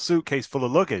full suitcase full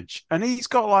of luggage, and he's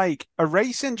got like a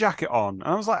racing jacket on. And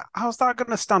I was like, how's that going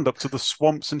to stand up to the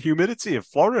swamps and humidity of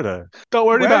Florida? Don't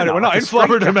worry Wearing about it. that We're like not a in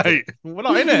Florida, straitjacket. mate. We're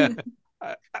not in it.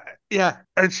 Yeah,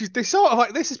 and they sort of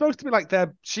like this is supposed to be like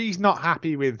she's not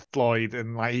happy with Floyd,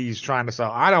 and like he's trying to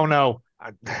sort. I don't know.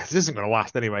 This isn't going to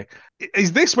last anyway.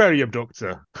 Is this where he abducts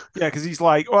her? Yeah, because he's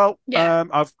like, well, Yeah.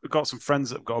 I've got some friends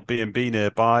that have got a B&B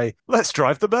nearby. Let's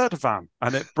drive the murder van.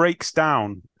 And it breaks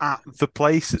down at the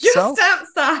place itself.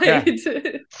 Just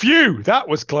outside. Phew, that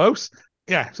was close.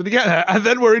 Yeah, so they get there, and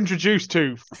then we're introduced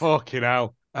to fucking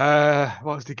hell. What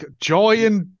was the Joy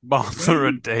and Martha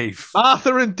and Dave.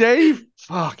 Martha and Dave?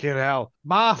 Fucking hell.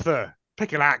 Martha,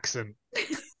 pick an accent.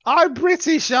 I'm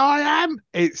British, I am.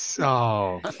 It's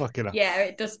fucking hell. Yeah,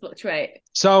 it does fluctuate.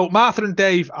 So Martha and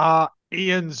Dave are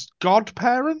Ian's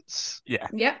godparents. Yeah.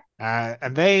 Yep.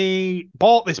 And they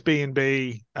bought this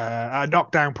B&B at a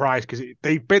knockdown price because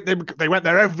they went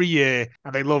there every year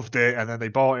and they loved it, and then they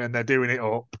bought it and they're doing it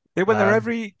up. They went there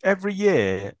every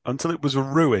year until it was a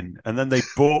ruin, and then they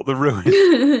bought the ruin.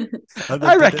 And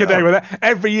I did reckon it they up. were there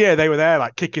every year. They were there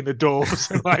like kicking the doors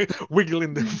and like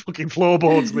wiggling the fucking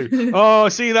floorboards. Oh,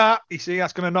 see that? You see,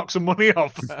 that's going to knock some money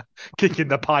off. Kicking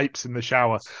the pipes in the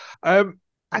shower. And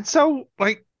so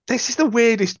like this is the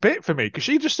weirdest bit for me because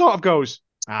she just sort of goes,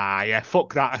 yeah,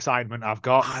 fuck that assignment I've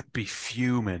got. I'd be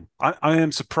fuming. I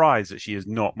am surprised that she is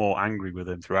not more angry with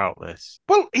him throughout this.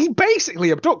 Well, he basically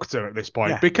abducts her at this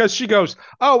point because she goes,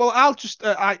 oh, well, I'll just,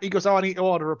 he goes, oh, I need to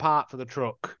order a part for the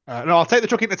truck. No, I'll take the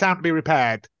truck into town to be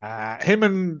repaired. Him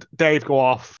and Dave go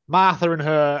off. Martha and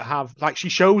her have, like, she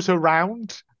shows her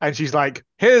round and she's like,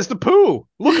 here's the pool.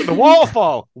 Look at the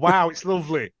waterfall. Wow, it's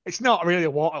lovely. It's not really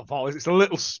a waterfall. It's a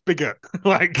little spigot.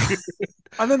 Like,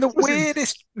 and then the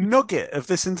weirdest nugget of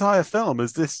this entire film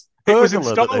is this it was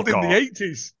burglar that installed they've in the got.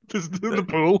 80s. The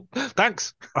pool.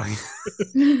 Thanks.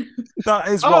 That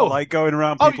is what like going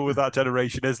around people with that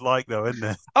generation is like, though, isn't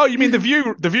it? Oh, you mean the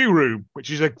view room, which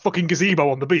is a fucking gazebo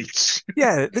on the beach?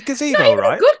 Yeah, the Not gazebo, even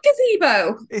right? a good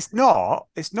gazebo. It's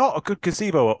not a good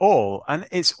gazebo at all, and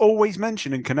it's always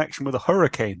mentioned in connection with a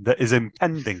hurricane that is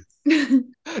impending.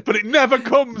 But it never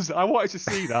comes. I wanted to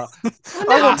see that.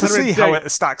 I want to Martha see and how Dave- it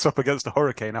stacks up against a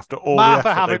hurricane after all Martha the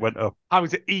effort they having- went up. Having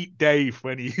to eat Dave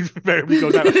when he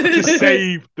goes out to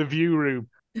save the view room.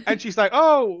 And she's like,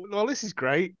 oh, well, this is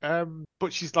great.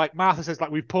 But she's like, Martha says,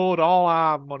 like, we've poured all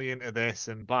our money into this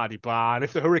and blah, blah, blah. And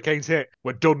if the hurricanes hit,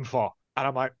 we're done for. And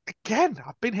I'm like, again,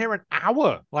 I've been here an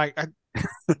hour. Like,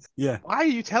 Yeah. why are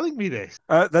you telling me this?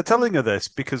 They're telling her this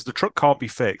because the truck can't be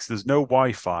fixed. There's no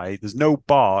Wi-Fi. There's no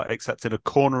bar except in a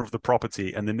corner of the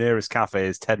property, and the nearest cafe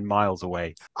is 10 miles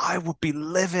away. I would be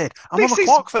livid. I'm on the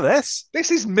clock for this.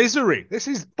 This is misery. This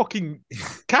is fucking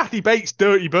Kathy Bates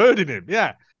dirty birding him.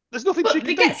 Yeah. There's nothing she But can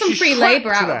they do. get some She's free trapped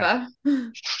labour out there. of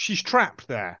her. She's trapped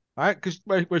there, right? Because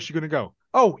where's she going to go?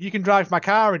 Oh, you can drive my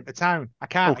car into town. I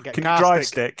can't. Oh, I get can car you drive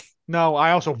stick. stick? No,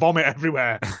 I also vomit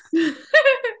everywhere.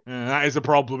 Yeah, that is a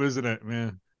problem, isn't it?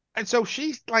 Yeah. And so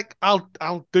she's like, I'll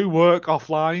do work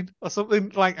offline or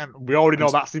something like, and we already know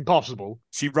that's impossible.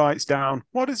 She writes down,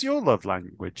 what is your love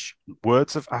language?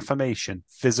 Words of affirmation,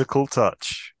 physical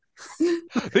touch.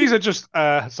 These are just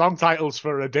song titles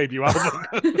for a debut album.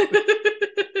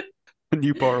 Can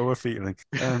you borrow a feeling?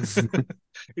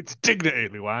 It's dignity,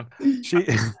 Luan.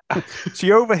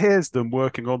 She overhears them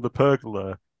working on the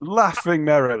pergola, laughing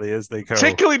merrily as they go.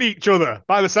 Tickling each other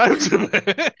by the sounds of it.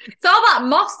 It's all that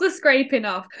moss they're scraping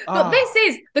off. But Oh.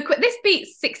 this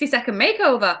beats 60-second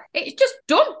makeover. It's just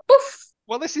done. Boof.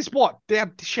 Well, this is what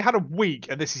she had a week,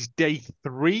 and this is day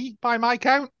 3 by my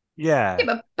count. Yeah. Yeah,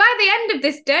 but by the end of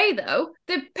this day, though,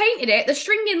 they've painted it, they're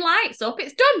stringing lights up,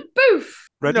 it's done. Boof.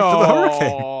 Ready for the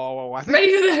hurricane. I think,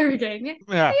 Ready for the hurricane,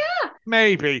 yeah. yeah,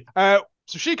 maybe.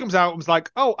 So she comes out and was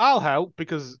like, oh, I'll help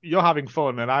because you're having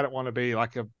fun and I don't want to be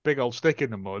like a big old stick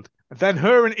in the mud. And then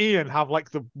her and Ian have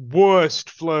like the worst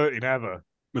flirting ever.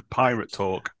 With pirate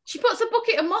talk. She puts a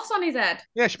bucket of moss on his head.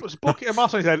 Yeah, she puts a bucket of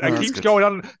moss on his head and Oh, that's keeps good. going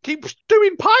on, keeps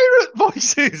doing pirate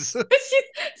voices. She's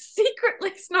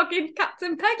secretly snogging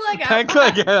Captain Pegleg out.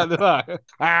 Pegleg at the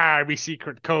back. We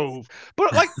secret cove.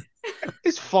 But like,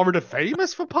 is Florida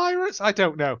famous for pirates? I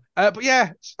don't know. But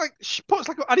yeah, it's like she puts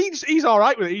like, and he's all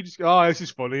right with it. He just, oh, this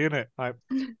is funny, isn't it? Like,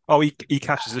 Oh, he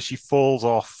catches her. She falls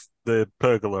off the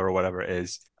pergola or whatever it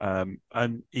is.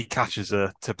 And he catches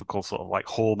a typical sort of like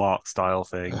Hallmark style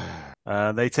thing.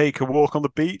 They take a walk on the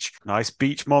beach. Nice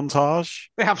beach montage.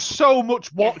 they have so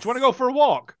much walk. Yes. Do you want to go for a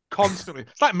walk? Constantly.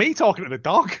 It's like me talking to the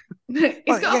dog. He's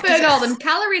Well, got yeah, to 'cause- burn all them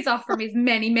calories off from his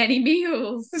many, many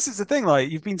meals. This is the thing, like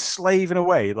you've been slaving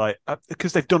away, like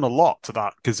because they've done a lot to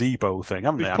that gazebo thing,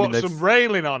 haven't They've they? I put mean, some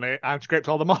railing on it and scraped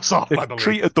all the moss off, I they've believe.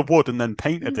 treated the wood and then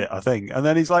painted it, I think. And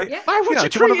then he's like, Yeah. Why would do you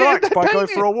treat want to it and relax then by going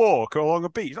paint for it? a walk or along a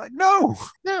beach? Like, no,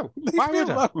 No, leave why me would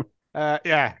I? alone.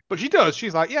 Yeah, but she does.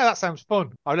 She's like, yeah, that sounds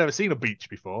fun. I've never seen a beach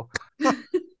before.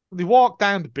 They walk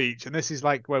down the beach, and this is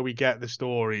like where we get the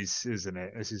stories, isn't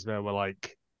it? This is where we're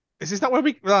like, is this not where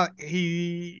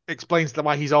he explains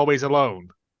why he's always alone?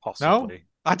 Possibly.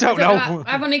 I don't know.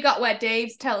 I've only got where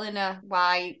Dave's telling her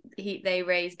why they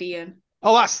raised Ian.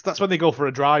 Oh, that's when they go for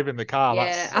a drive in the car.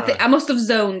 Yeah, I think I must have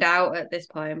zoned out at this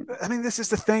point. I mean, this is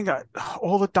the thing.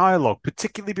 All the dialogue,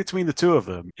 particularly between the two of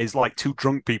them, is like two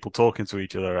drunk people talking to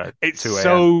each other at It's 2 a.m.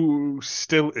 so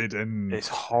stilted and It's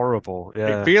horrible.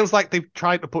 Yeah. it feels like they've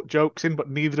tried to put jokes in, but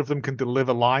neither of them can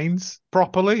deliver lines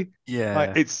properly. Yeah.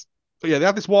 Like they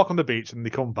have this walk on the beach and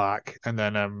they come back and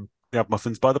then They have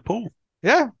muffins by the pool.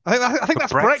 yeah, I think For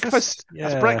that's breakfast? breakfast. Yeah.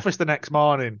 That's breakfast the next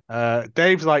morning.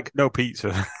 Dave's like, No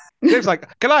pizza.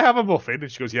 can I have a muffin?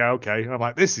 And she goes, yeah, okay. And I'm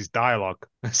like, this is dialogue.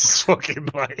 This is fucking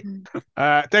like.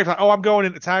 Dave's like, oh, I'm going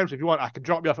into town, so if you want, I can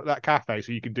drop you off at that cafe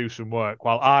so you can do some work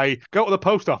while I go to the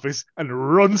post office and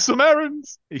run some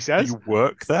errands. He says You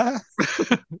work there?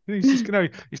 he's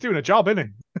doing a job, isn't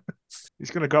he?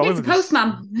 He's gonna go He's in. a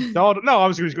postman. No, I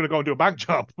was going to go and do a bank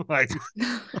job. Like,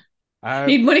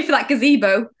 Need money for that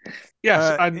gazebo.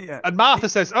 yes, Yeah. and Martha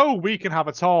says, "Oh, we can have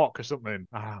a talk or something."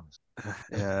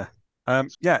 Yeah.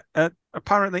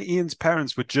 Apparently Ian's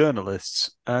parents were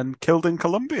journalists and killed in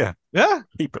Colombia. Yeah,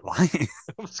 Keep it light.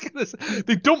 I was gonna say,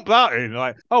 they dumped that in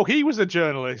like, oh, he was a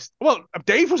journalist. Well,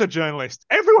 Dave was a journalist.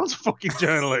 Everyone's a fucking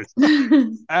journalist.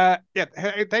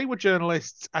 They were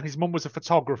journalists, and his mum was a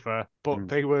photographer. But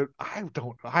they were,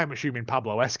 I'm assuming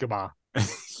Pablo Escobar.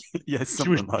 Yeah, She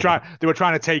was something like that. they were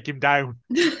trying to take him down.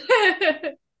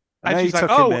 And And they she's like,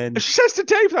 took him oh, in. she says to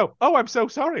Dave, though, oh, I'm so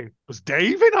sorry. Was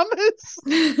Dave in on this?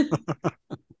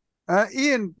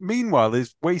 Ian, meanwhile,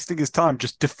 is wasting his time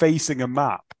just defacing a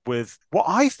map with what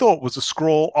I thought was a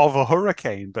scrawl of a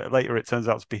hurricane, but later it turns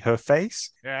out to be her face.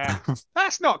 Yeah.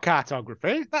 That's not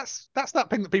cartography. That's that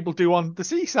thing that people do on the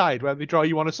seaside where they draw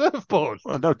you on a surfboard.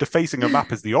 Well, no, defacing a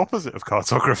map is the opposite of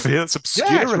cartography. That's Yeah,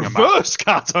 it's obscuring a map. reverse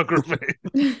cartography.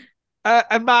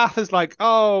 And Martha's like,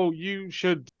 oh, you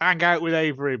should hang out with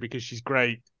Avery because she's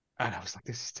great. And I was like,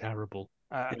 this is terrible.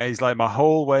 Yeah, he's like, my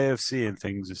whole way of seeing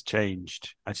things has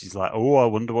changed. And she's like, oh, I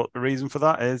wonder what the reason for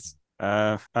that is.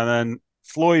 And then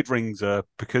Floyd rings her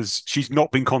because she's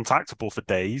not been contactable for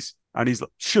days. And he's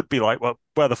should be like, well,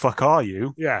 where the fuck are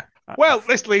you? Yeah. Well,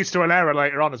 this leads to an error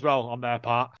later on as well on their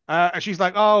part. And she's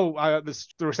like, oh,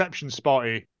 the reception's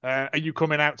spotty. Are you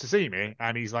coming out to see me?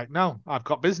 And he's like, no, I've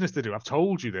got business to do. I've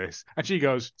told you this. And she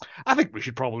goes, I think we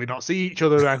should probably not see each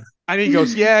other then. And he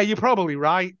goes, yeah, you're probably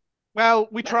right. Well,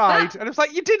 we tried. And it's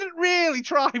like, you didn't really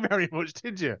try very much,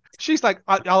 did you? She's like,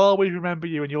 I'll always remember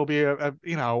you and you'll be and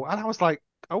I was like,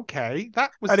 okay,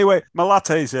 that was... Anyway, my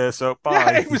latte's here, so bye.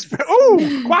 Yeah, it was... Oh,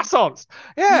 croissants.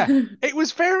 Yeah, it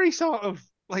was very sort of...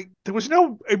 Like, there was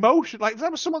no emotion. Like, if there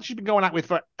was someone she'd been going out with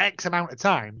for X amount of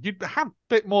time, you'd have a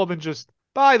bit more than just,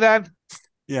 bye then.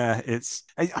 Yeah,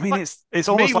 I mean, Like, it's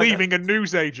almost me like leaving a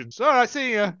newsagent. All right,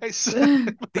 see ya. It's...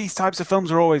 these types of films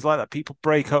are always like that. People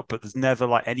break up, but there's never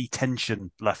like any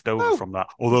tension left over No. from that.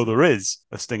 Although there is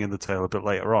a sting in the tail a bit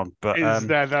later on. But Is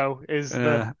there, though? Is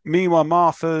there? meanwhile,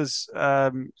 Martha's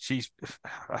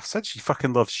I said she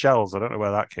fucking loves shells. I don't know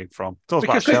where that came from. Talks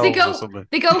about Because they shells go- or something.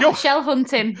 They go Yo. shell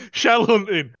hunting. Shell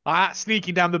hunting.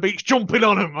 Sneaking down the beach, jumping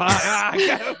on them.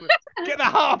 Get the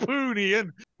harpoon,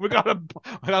 Ian. We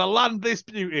gotta land this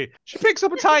beauty. She picks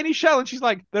up a tiny shell and she's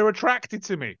like, they're attracted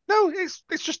to me. No, it's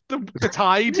just the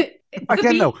tide. It's the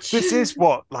Again, though, beach. this is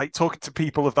what like talking to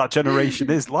people of that generation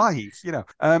is like. You know,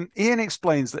 Ian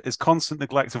explains that his constant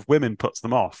neglect of women puts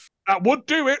them off. That would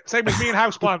do it. Same with me and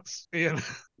houseplants, Ian.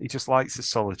 He just likes his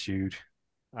solitude.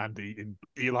 And eating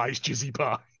Eli's jizzy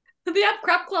pie. They have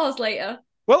crab claws later.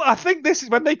 Well, I think this is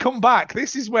when they come back.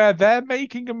 This is where they're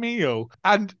making a meal,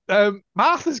 and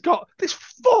Martha's got this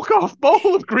fuck off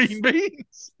bowl of green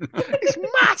beans. It's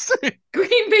massive.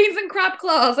 Green beans and crab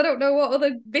claws. I don't know what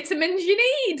other vitamins you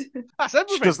need. That's She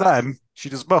everything. does them. She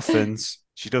does muffins.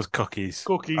 She does cookies.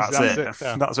 Cookies. That's it.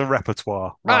 Yeah. That's a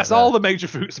repertoire. That's right all the major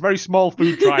food. It's a very small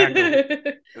food triangle.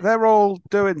 there. They're all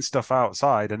doing stuff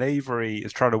outside, and Avery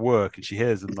is trying to work, and she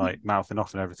hears them like mouthing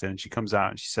off and everything. And she comes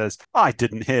out and she says, "I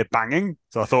didn't hear banging,"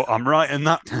 so I thought I'm writing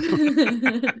that down.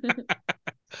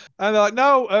 And they're like,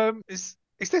 no, is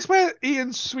this where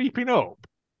Ian's sweeping up?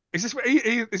 Is this,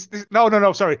 is this?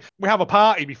 No. Sorry, we have a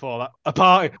party before that. A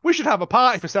party. We should have a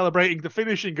party for celebrating the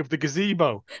finishing of the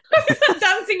gazebo.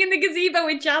 Dancing in the gazebo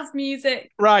with jazz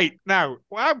music. Right now,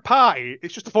 our party.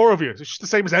 It's just the four of you. It's just the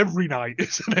same as every night,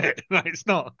 isn't it? Like, it's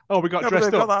not. Oh, we got No, but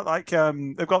dressed they've up. got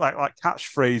that they've got that like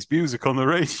catchphrase music on the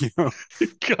radio.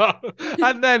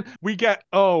 And then we get,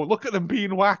 oh, look at them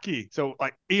being wacky. So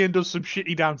like Ian does some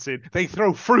shitty dancing. They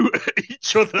throw fruit at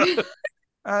each other.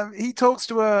 He talks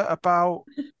to her about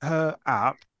her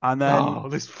app, and then Oh,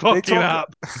 this fucking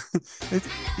app.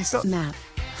 he starts,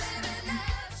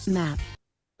 Map.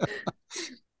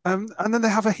 and then they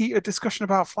have a heated discussion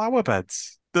about flower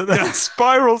beds that then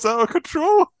spirals out of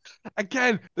control.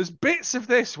 Again, there's bits of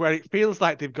this where it feels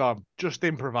like they've gone just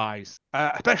improvise,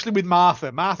 especially with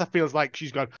Martha. Martha feels like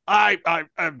she's gone, I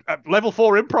level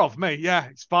 4 improv, me. Yeah,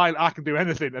 it's fine. I can do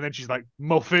anything. And then she's like,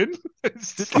 muffin.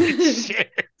 It's just like,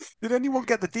 shit. Did anyone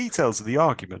get the details of the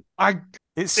argument?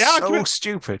 It's The so argument-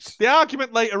 stupid. The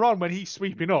argument later on when he's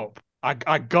sweeping up,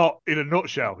 I got in a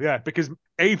nutshell. Yeah, because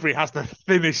Avery has the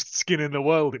thinnest skin in the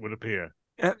world, it would appear.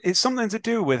 It's something to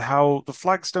do with how the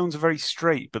flagstones are very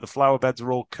straight, but the flower beds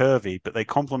are all curvy, but they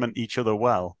complement each other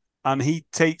well. And he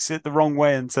takes it the wrong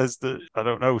way and says that, I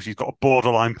don't know, she's got a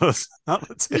borderline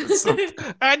personality or something.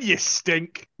 And you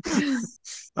stink.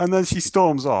 And then she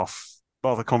storms off.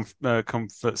 Martha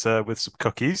comforts her with some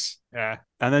cookies. Yeah.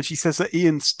 And then she says that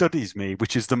Ian studies me,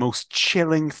 which is the most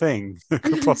chilling thing that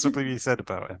could possibly be said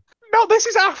about him. No, this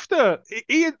is after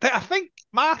Ian. I think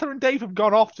Martha and Dave have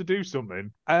gone off to do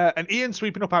something, and Ian's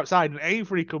sweeping up outside, and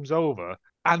Avery comes over,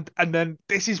 and then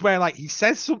this is where like he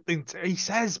says something. He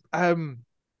says,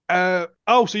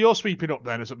 "Oh, so you're sweeping up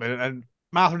then or something?" And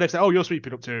Martha and Dave say, "Oh, you're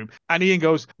sweeping up to him," and Ian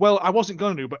goes, "Well, I wasn't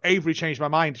going to, but Avery changed my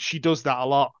mind. She does that a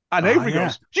lot." And Avery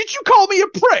goes, "Did you call me a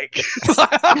prick?"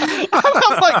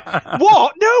 I'm like,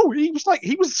 "What? No."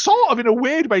 He was sort of in a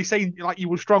weird way saying like you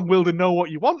were strong-willed and know what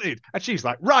you wanted. And she's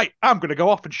like, "Right, I'm going to go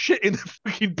off and shit in the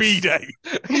fucking B-day."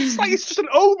 It's like it's just an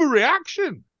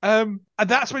overreaction. And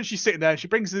that's when she's sitting there and she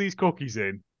brings these cookies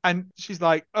in. And she's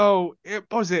like, "Oh,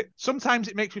 what was it? Sometimes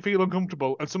it makes me feel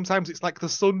uncomfortable, and sometimes it's like the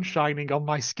sun shining on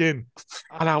my skin."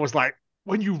 And I was like,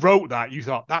 when you wrote that, you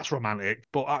thought that's romantic,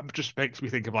 but that just makes me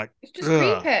think of like, It's just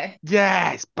creepy.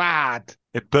 yeah, it's bad.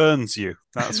 It burns you.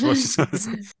 That's what she says.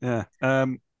 Yeah.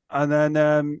 And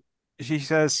then she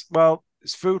says, "Well,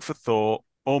 it's food for thought,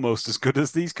 almost as good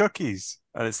as these cookies."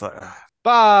 And it's like,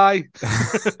 Bye.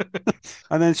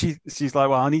 and then she's like,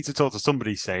 "Well, I need to talk to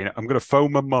somebody." Saying, "I'm going to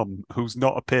phone my mum, who's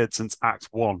not appeared since Act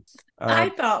 1." I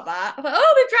thought that. I thought,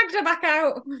 oh, they've dragged her back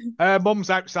out. Mum's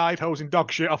outside hosing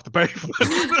dog shit off the pavement.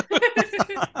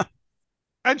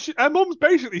 And her mum's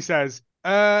basically says,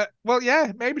 well,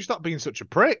 yeah, maybe stop being such a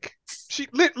prick. She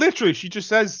literally, she just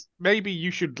says, maybe you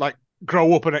should like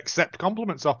grow up and accept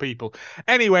compliments off people.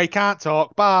 Anyway, can't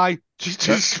talk. Bye. She's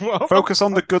just Focus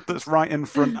on the good that's right in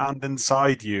front and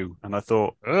inside you. And I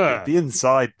thought the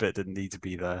inside bit didn't need to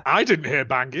be there. I didn't hear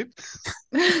banging.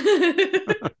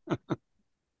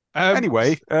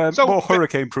 Anyway, so- more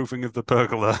hurricane proofing of the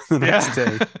pergola the next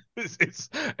day. It's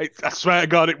I swear to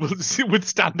God, it will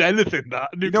withstand anything. That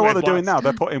You know what they're doing nuclear now?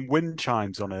 They're putting wind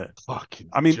chimes on it. blast. Fucking.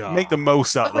 I mean, jar. make the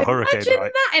most out of the hurricane, Imagine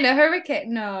right? that in a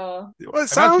hurricane. No. Well, it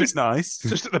sounds nice.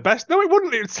 Just at the best. No, it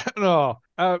wouldn't. It's no.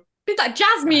 It's like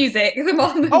jazz music. Come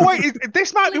on. Oh wait,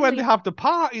 this might be when they have the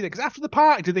party. Because after the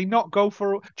party, do they not go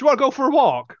for? Do you want to go for a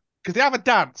walk? Because they have a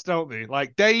dance, don't they?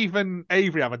 Like Dave and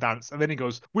Avery have a dance, and then he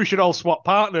goes, "We should all swap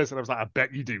partners." And I was like, "I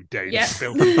bet you do, Dave, Yeah. you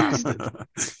filthy bastard."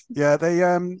 Yeah,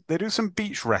 they do some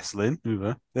beach wrestling.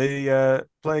 They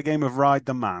play a game of Ride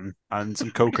the Man and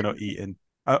some coconut eating.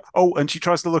 And she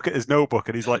tries to look at his notebook,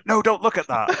 and he's like, "No, don't look at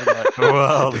that." I'm like,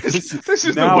 well, This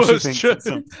is the now she worst thinks church. it's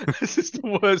some- This is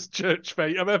the worst church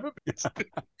fate I've ever been to.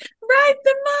 Ride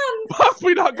the man. Why have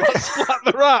we not got Splat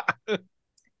the Rat?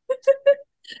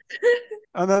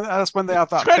 And then that's when they have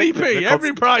that 20p, picnic that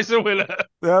every prize a winner.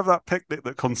 they have that picnic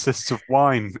that consists of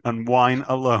wine and wine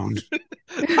alone.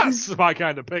 That's my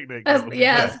kind of picnic. That's, though.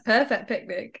 yeah, that's a perfect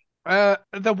picnic.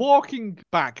 They're walking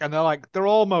back, and they're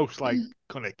almost like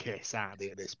gonna kiss, aren't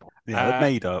they, at this point? Yeah, they're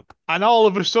made up. And all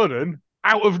of a sudden,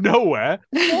 out of nowhere,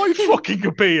 Floyd fucking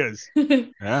appears.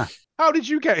 Yeah. How did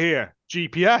you get here?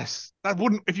 GPS. That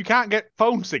wouldn't. If you can't get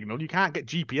phone signal, you can't get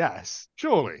GPS.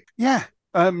 Surely. Yeah.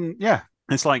 Yeah.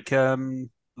 It's like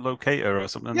locator or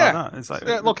something Yeah. like that. It's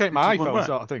like Locate my it just wouldn't iPhone work.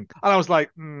 sort of thing. And I was like,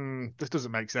 this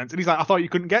doesn't make sense. And he's like, I thought you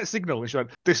couldn't get signal. And she went,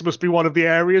 this must be one of the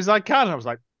areas I can. And I was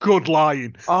like, good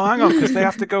lying. Oh, hang on, because they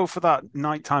have to go for that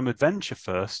nighttime adventure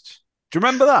first. Do you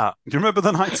remember that? Do you remember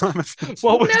the nighttime adventure?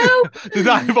 What was No. Did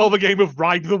that involve a game of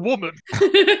Ride the Woman?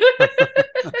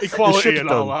 equality should've and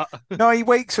all that. No, he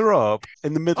wakes her up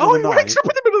in the middle Oh, of he the night. wakes up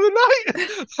in the middle of the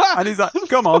night. And he's like,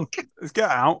 come on, let's get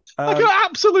out. Like an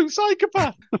absolute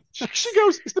psychopath. She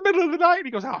goes, it's the middle of the night. And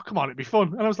he goes, oh, come on, it'd be fun.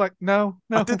 And I was like, no.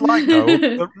 I did like, though,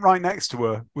 that right next to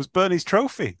her was Bernie's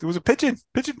trophy. There was a pigeon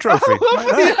trophy.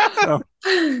 Oh,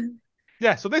 Oh.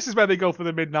 Yeah, so this is where they go for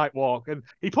the midnight walk. And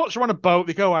he puts her on a boat.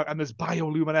 They go out, and there's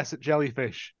bioluminescent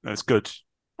jellyfish. That's good.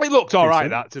 It looked all right,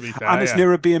 Decent. that, to be fair. And it's yeah.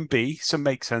 near a B&B, so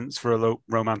makes sense for a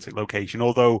romantic location.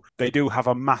 Although they do have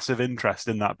a massive interest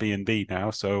in that B&B now,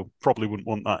 so probably wouldn't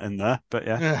want that in there. But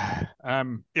yeah.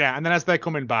 Yeah, and then as they're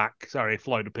coming back,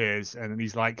 Floyd appears, and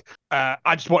he's like,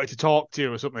 I just wanted to talk to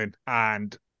you or something.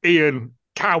 And Ian,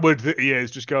 coward that he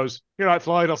is, just goes, you're right,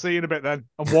 Floyd, I'll see you in a bit then,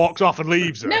 and walks off and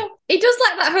leaves her. No, he does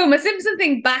like that Homer Simpson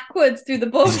thing backwards through the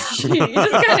bush. He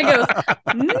just kind of goes,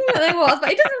 and then walks, but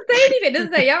he doesn't say anything, does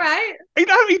he? All right. He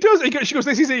does. She goes,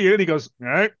 this is Ian. And he goes, all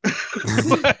right.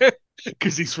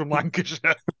 Because he's from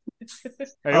Lancashire.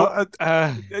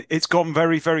 It's gotten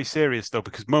very, very serious, though,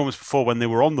 because moments before when they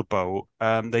were on the boat,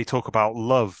 they talk about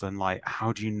love and, like,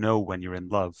 how do you know when you're in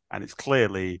love? And it's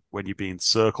clearly when you're being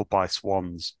circled by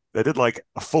swans. They did, like,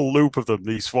 a full loop of them,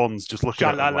 these swans, just looking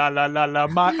at them.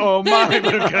 My, oh my,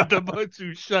 look at the boat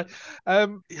to shine.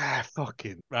 Yeah,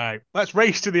 fucking, right. Let's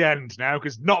race to the end now,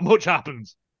 because not much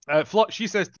happens. She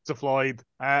says to Floyd,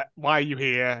 why are you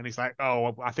here? And he's like,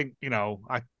 oh, I think,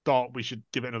 I thought we should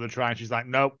give it another try. And she's like,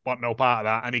 nope, want no part of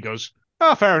that. And he goes,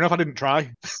 oh, fair enough, I didn't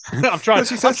try. I've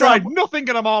tried nothing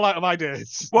and I'm all out of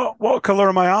ideas. What colour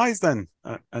are my eyes then?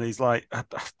 And he's like, I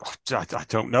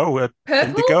don't know.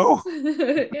 Purple?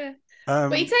 Indigo. Yeah.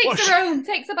 But he takes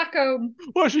her back home.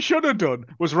 What she should have done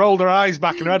was rolled her eyes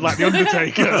back in her head like the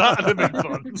Undertaker. That'd have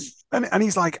been fun. And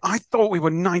he's like, I thought we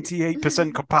were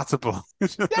 98% compatible. Yeah,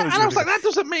 and I was like, that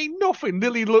doesn't mean nothing.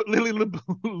 Lily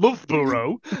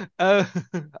Loughborough.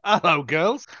 Hello,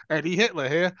 girls. Eddie Hitler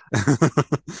here.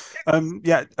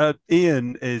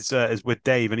 Ian is with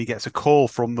Dave, and he gets a call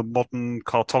from the Modern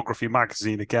Cartography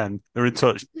magazine again. They're in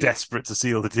touch, desperate to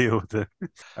seal the deal with it.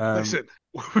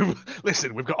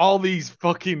 Listen, we've got all these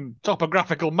fucking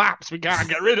topographical maps we can't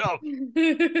get rid of.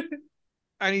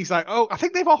 And he's like, oh, I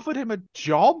think they've offered him a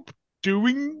job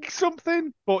doing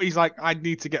something, but he's like, I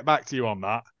need to get back to you on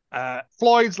that.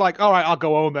 Floyd's like, all right, I'll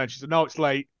go home then. She said, no, it's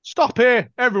late. Stop here.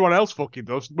 Everyone else fucking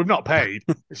does. We've not paid.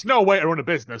 It's no way to run a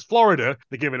business. Florida,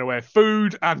 they're giving away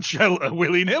food and shelter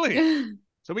willy-nilly.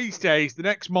 So he stays. The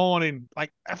next morning,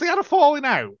 like, have they had a falling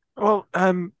out? Well,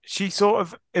 she sort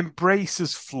of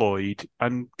embraces Floyd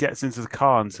and gets into the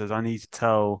car and says, I need to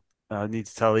tell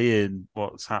Ian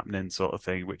what's happening, sort of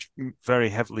thing, which very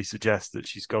heavily suggests that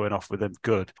she's going off with him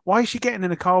good. Why is she getting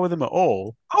in a car with him at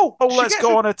all? Oh, let's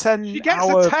go on a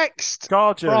 10-hour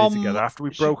car journey together after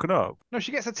we've broken up. No,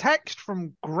 she gets a text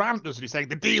from Grant, doesn't he, saying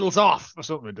the deal's off or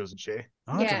something, doesn't she?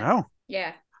 I don't know.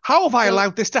 Yeah. How have I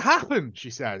allowed this to happen? She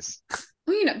says.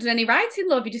 Well, you've not done any writing,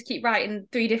 love. You just keep writing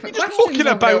 3 different You're questions. just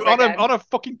mucking about on a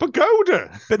fucking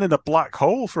pagoda. Been in a black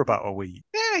hole for about a week.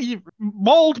 Yeah, you've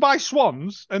mauled by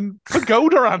swans and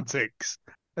pagoda antics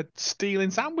and stealing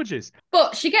sandwiches.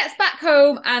 But she gets back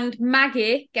home and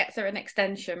Maggie gets her an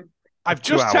extension. I've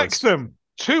just texted them.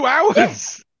 2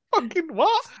 hours. Fucking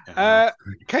what?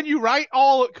 Can you write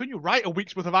a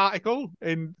week's worth of article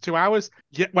in 2 hours?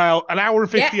 Yeah, well, an hour and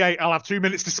 58. Yeah. I'll have 2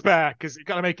 minutes to spare because you've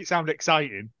got to make it sound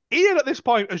exciting. Ian at this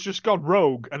point has just gone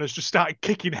rogue and has just started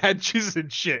kicking hedges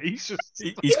and shit. He's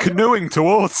canoeing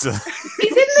towards her.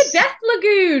 He's in the Death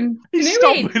Lagoon. He's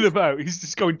stomping about. He's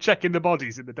just going checking the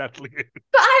bodies in the Death Lagoon.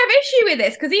 But I have issue with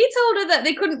this because he told her that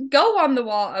they couldn't go on the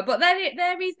water, but there he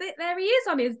is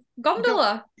on his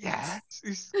gondola. Yeah.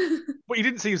 What you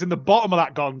didn't see was in the bottom of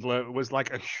that gondola was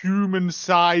like a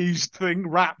human-sized thing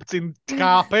wrapped in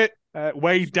carpet.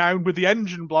 Weighed down with the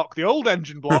old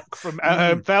engine block from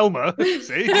Thelma.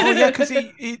 See? Oh, yeah, because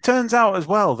it turns out as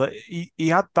well that he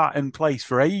had that in place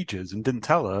for ages and didn't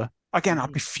tell her. Again,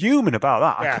 I'd be fuming about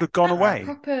that. Yeah. I could have gone away.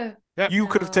 Yep. You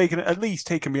could have at least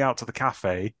taken me out to the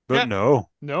cafe, but no.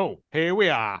 No, here we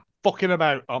are, fucking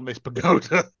about on this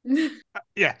pagoda.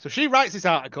 Yeah, so she writes this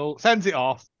article, sends it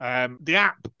off. The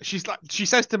app, she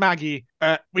says to Maggie,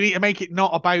 we need to make it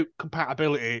not about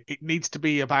compatibility. It needs to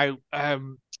be about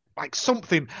like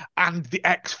something and the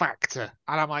X factor.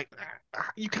 And I'm like,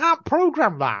 you can't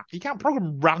program that. You can't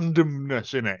program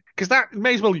randomness in it because that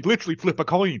may as well literally flip a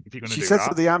coin if you're going to do that. She says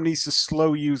that the app needs to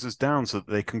slow users down so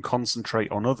that they can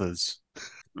concentrate on others.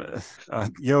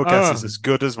 Your guess is as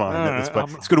good as mine at this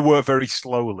point. It's going to work very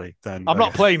slowly then. I'm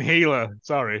not playing healer.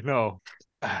 Sorry, no.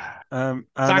 And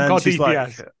Thank then God she's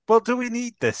DPS. like, well, do we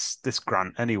need this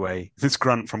grant anyway? This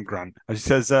grant from Grant. And she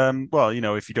says, well,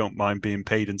 if you don't mind being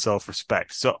paid in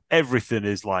self-respect. So everything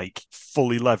is like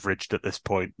fully leveraged at this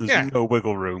point. There's no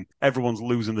wiggle room. Everyone's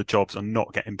losing the jobs and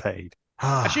not getting paid.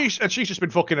 And she's just been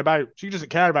fucking about. She doesn't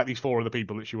care about these 4 other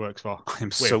people that she works for.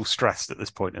 I'm so stressed at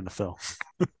this point in the film.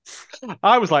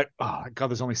 I was like, oh, God,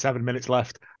 there's only 7 minutes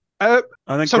left. And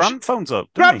then so Grant phones up.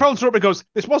 Grant phones her up and goes,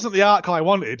 this wasn't the article I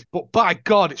wanted, but by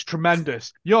God, it's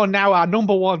tremendous. You're now our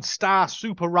 #1 star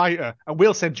super writer, and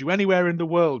we'll send you anywhere in the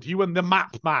world. You and the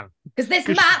map man. Because this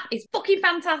map is fucking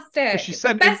fantastic. It's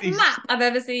the best map I've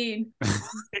ever seen.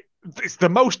 It's the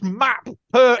most map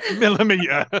per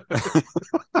millimeter.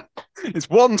 It's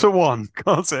 1-to-1.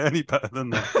 Can't say any better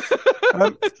than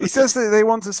that. He says that they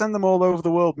want to send them all over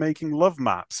the world making love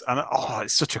maps. And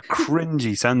it's such a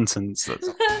cringy sentence. That's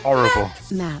horrible.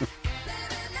 Map.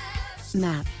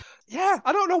 Yeah,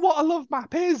 I don't know what a love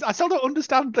map is. I still don't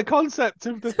understand the concept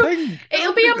of the thing.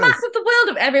 It'll be a map of the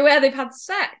world of everywhere they've had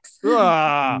sex.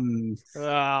 In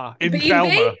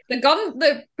Thelma.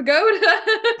 The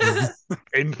pagoda.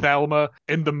 In Thelma,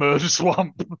 in the murder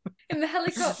swamp. In the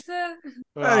helicopter.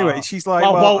 Anyway, she's like,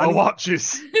 Walter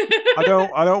watches. I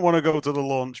don't want to go to the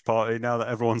launch party now that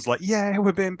everyone's like, yeah,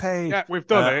 we're being paid. Yeah, we've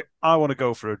done it. I want to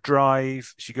go for a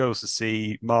drive. She goes to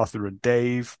see Martha and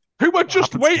Dave, who were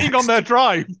just waiting on their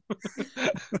drive.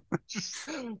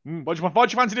 What do you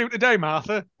fancy doing today,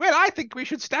 Martha? Well, I think we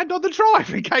should stand on the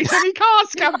drive in case any cars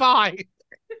come by.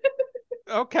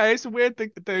 Okay, it's a weird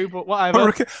thing to do, but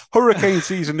whatever. Hurricane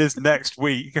season is next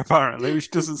week, apparently,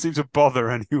 which doesn't seem to bother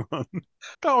anyone.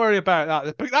 Don't worry about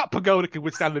that. That pagoda can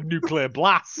withstand a nuclear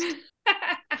blast.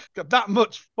 Got that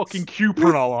much fucking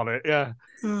cuprinol on it, yeah.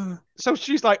 So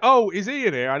she's like, oh, is he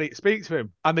in here? I need to speak to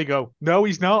him. And they go, no,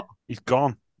 he's not. He's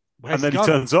gone. Where's and then he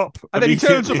turns up. And then he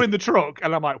turns up in the truck,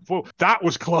 and I'm like, whoa, that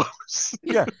was close.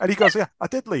 Yeah, and he goes, yeah, I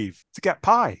did leave to get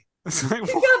pie. It's like,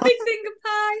 He's got a big thing of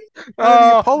pie. And then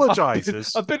he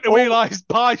apologises. I've been to Eli's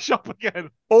pie shop again.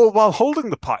 All while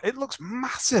holding the pie. It looks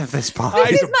massive, this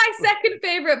pie. This is my second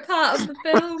favourite part of the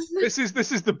film. This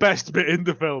is the best bit in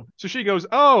the film. So she goes,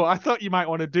 oh, I thought you might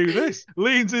want to do this.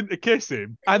 Leans in to kiss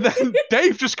him. And then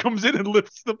Dave just comes in and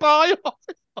lifts the pie off.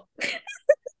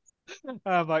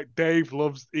 I'm like, Dave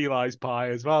loves Eli's pie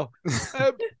as well.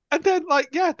 And then,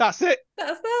 that's it.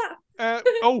 That's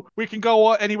that. We can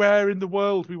go anywhere in the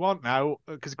world we want now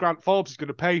because Grant Forbes is going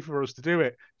to pay for us to do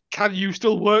it. Can you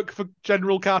still work for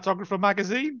General Cartographer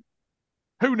magazine?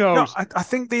 Who knows? No, I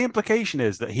think the implication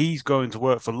is that he's going to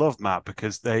work for Love Map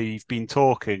because they've been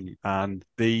talking, and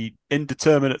the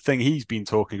indeterminate thing he's been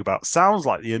talking about sounds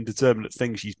like the indeterminate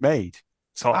thing she's made.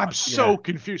 So I'm so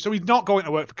confused. So he's not going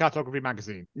to work for Cartography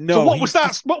magazine. No. So what was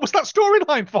that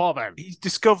storyline for then? He's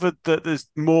discovered that there's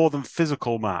more than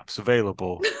physical maps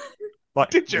available, like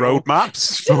Digital. road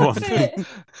maps. For one thing.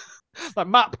 Like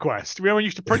MapQuest. We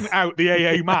used to print out the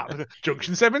AA map.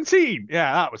 Junction 17.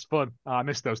 Yeah, that was fun. I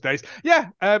missed those days. Yeah.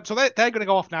 So they're going to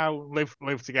go off now,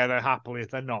 live together happily.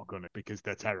 They're not going to because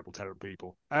they're terrible, terrible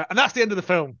people. And that's the end of the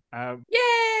film.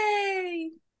 Yay!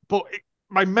 But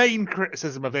my main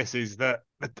criticism of this is that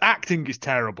the acting is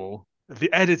terrible,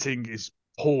 the editing is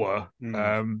poor,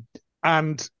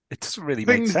 and it doesn't really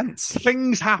make sense.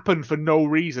 Things happen for no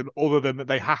reason other than that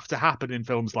they have to happen in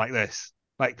films like this.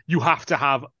 Like, you have to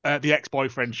have the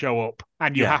ex-boyfriend show up,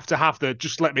 and you have to have the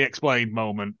 "just let me explain"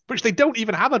 moment, which they don't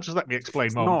even have a "just let me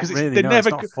explain" moment because they're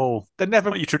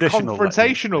never your traditional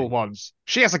confrontational ones.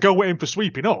 She has to go with him for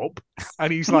sweeping up,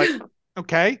 and he's like,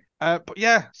 "Okay," but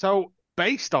yeah. So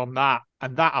based on that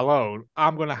and that alone,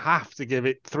 I'm going to have to give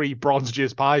it 3 bronze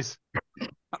jizz pies.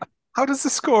 How does the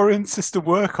scoring system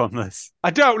work on this?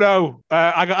 I don't know.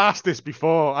 I got asked this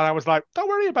before, and I was like, "Don't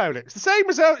worry about it. It's the same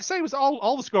as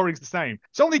all the scoring's the same.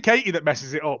 It's only Katie that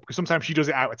messes it up because sometimes she does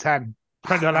it out of 10,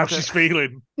 depending on how she's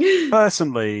feeling."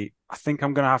 Personally, I think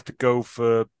I'm going to have to go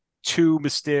for 2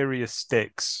 mysterious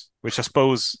sticks, which I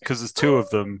suppose because there's 2 of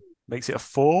them makes it a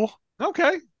 4.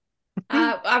 Okay.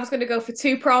 I was going to go for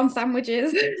 2 prawn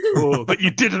sandwiches. That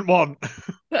you didn't want.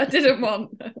 I didn't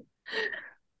want.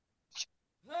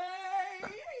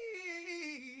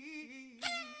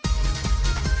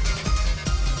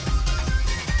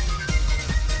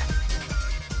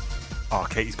 Oh,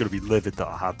 Katie's going to be livid that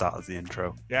I had that as the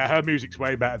intro. Yeah, her music's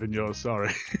way better than yours,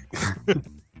 sorry.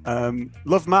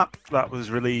 Love Map, that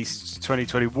was released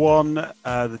 2021.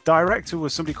 The director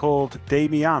was somebody called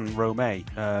Damian Romay.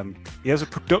 He has a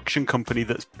production company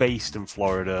that's based in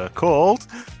Florida called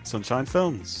Sunshine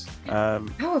Films.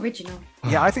 How original.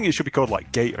 Yeah, I think it should be called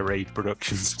like Gatorade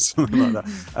Productions or something like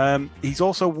that. He's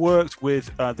also worked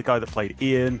with the guy that played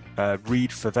Ian,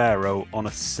 Reed Favero, on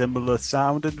a similar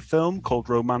sounding film called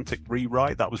Romantic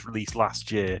Rewrite that was released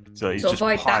last year. So he's So just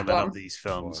avoid that piling one. up these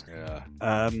films.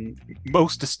 Yeah.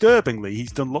 Most disturbingly,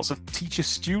 he's done lots of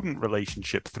teacher-student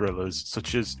relationship thrillers,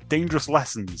 such as Dangerous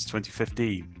Lessons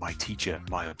 2015, My Teacher,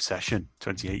 My Obsession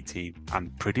 2018,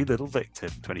 and Pretty Little Victim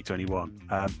 2021,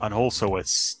 and also a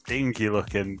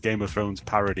stinky-looking Game of Thrones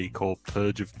parody called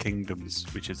Purge of Kingdoms,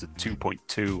 which is a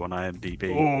 2.2 on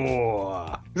IMDb.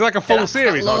 Oh, it's like a full That's got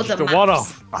series, not loads just of a maps.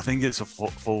 one-off. I think it's a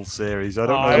full series. I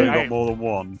don't Oh, know if I- we've got more than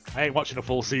one. I ain't watching a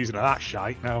full season of that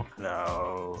shite. No.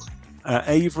 No.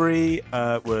 Avery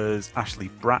was Ashley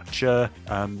Bratcher,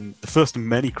 the first of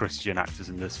many Christian actors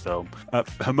in this film.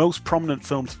 Her most prominent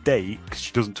film to date, because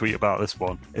she doesn't tweet about this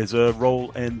one, is a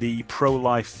role in the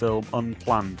pro-life film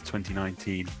Unplanned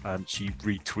 2019. She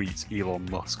retweets Elon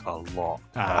Musk a lot.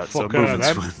 So fuck her, moving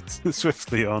then.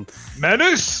 swiftly on.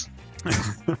 Menace!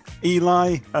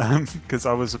 Eli, because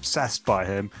I was obsessed by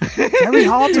him. Very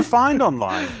hard to find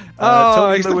online. Oh,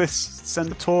 Tony he's the- Lewis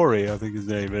Centauri, I think his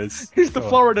name is. He's the Oh.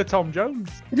 Florida Tom Jones.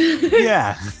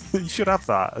 Yeah, you should have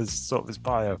that as sort of his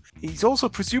bio. He's also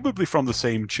presumably from the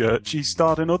same church. He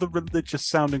starred in other religious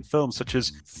sounding films such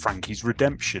as Frankie's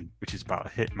Redemption, which is about a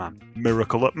hitman,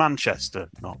 Miracle at Manchester,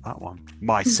 not that one,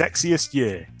 My Sexiest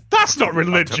Year. That's not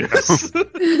religious.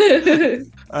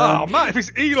 Oh, man, if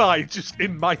it's Eli just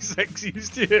in My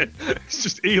Sexiest Year, it's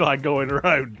just Eli going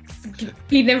around.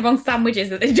 Feeding everyone sandwiches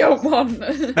that they don't want.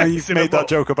 Now you've in a made that boat.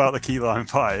 joke about the key lime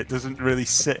pie. It doesn't really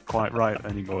sit quite right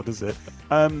anymore, does it?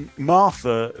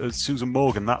 Martha, Susan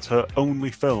Morgan, that's her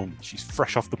only film. She's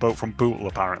fresh off the boat from Bootle,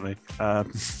 apparently.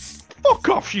 Fuck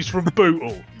off, she's from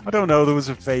Bootle. I don't know, there was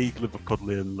a vague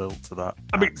Liverpudlian lilt to that.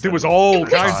 I mean, there accent. was all Which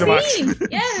kinds of scene? accents.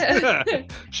 Yeah.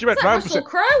 She went It's like round. Russell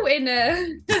Crowe in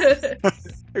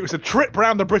It was a trip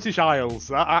round the British Isles,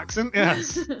 that accent,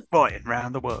 yes. Fighting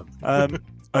round the world.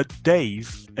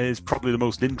 Dave is probably the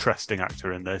most interesting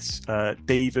actor in this.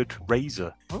 David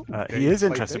Razor. Oh, He is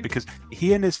interesting because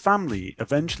he and his family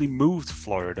eventually moved to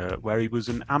Florida, where he was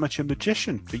an amateur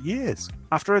magician for years.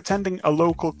 After attending a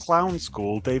local clown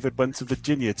school, David went to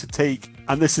Virginia to take,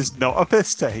 and this is not a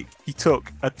piss take, he took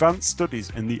advanced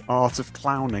studies in the art of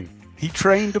clowning. He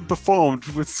trained and performed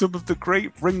with some of the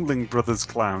great Ringling Brothers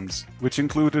clowns, which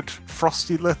included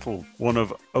Frosty Little, one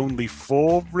of only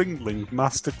 4 Ringling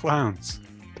master clowns.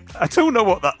 I don't know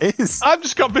what that is. I've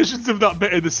just got visions of that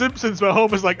bit in The Simpsons where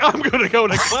Homer's like, I'm going to go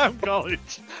to clown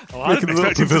college. Oh, I Making didn't a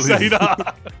expect him little to say pavilion.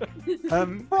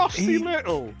 that. Frosty he-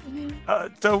 Little.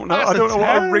 Don't know. That's I don't know what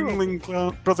a terrible.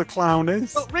 Ringling Brother clown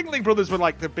is. Well, Ringling Brothers were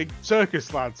like the big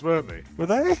circus lads, weren't they? Were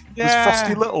they? Yeah. Was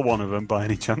Frosty Little one of them by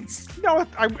any chance? No,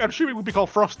 I'm sure it would be called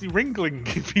Frosty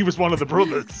Ringling if he was one of the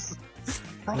brothers.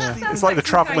 Yeah. sounds It's like the like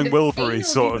some kind travelling of Wilbury anal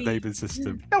sort of disease. naming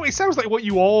system. No, it sounds like what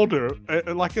you order,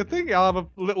 like a thing. I'll have a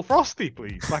little Frosty,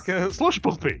 please, like a slush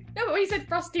puppy. No, but when you said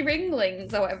Frosty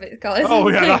Ringlings or whatever it's called. Oh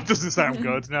yeah, that doesn't sound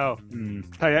good. No, Hmm.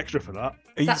 pay extra for that.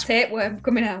 That He's, tapeworm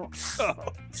coming out.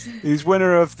 he's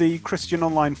winner of the Christian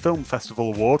Online Film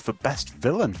Festival Award for Best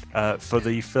Villain for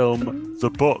the film The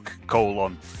Book,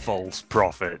 False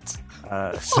Prophet.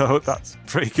 So that's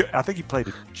pretty good. I think he played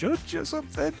a judge or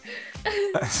something.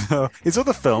 So his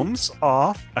other films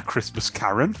are A Christmas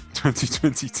Karen,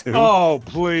 2022. Oh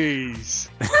please.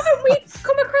 Haven't we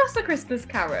come across a Christmas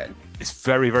Karen? It's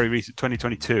very, very recent,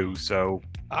 2022. So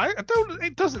I don't.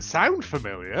 It doesn't sound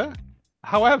familiar.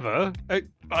 However,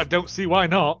 I don't see why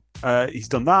not. he's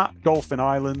done that, Dolphin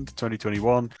Island,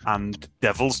 2021, and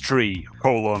Devil's Tree,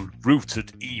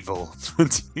 Rooted Evil,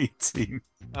 2018.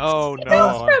 Oh It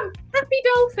goes no. from Happy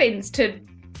Dolphins to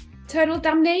Eternal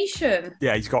Damnation.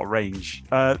 Yeah, he's got range.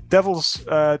 Devil's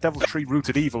Tree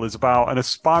Rooted Evil is about an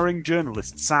aspiring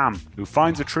journalist, Sam, who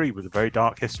finds a tree with a very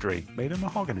dark history, made of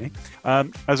mahogany.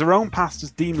 As her own past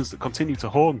has demons that continue to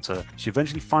haunt her, she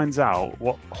eventually finds out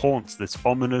what haunts this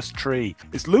ominous tree.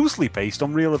 It's loosely based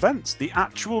on real events. The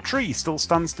actual tree still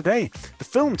stands today. The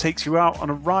film takes you out on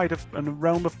a ride in a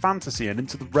realm of fantasy and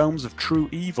into the realms of true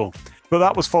evil. But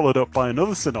that was followed up by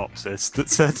another synopsis that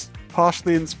said,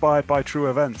 partially inspired by true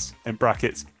events, in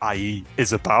brackets, i.e.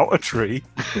 is about a tree.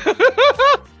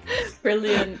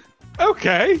 Brilliant.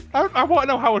 Okay, I want to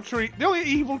know how a tree. The only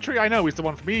evil tree I know is the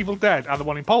one from Evil Dead and the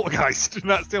one in Poltergeist. And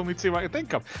that's the only two I can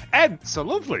think of. So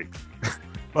lovely.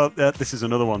 Well, this is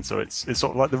another one, so it's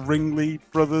sort of like the Ringley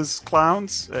Brothers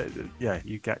clowns. Yeah,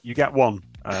 you get one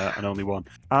and only one.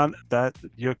 And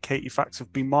your Katie facts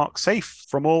have been marked safe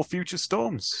from all future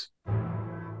storms.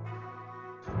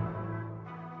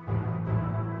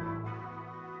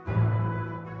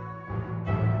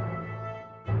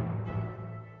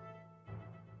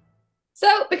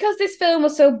 because this film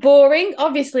was so boring,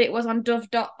 obviously it was on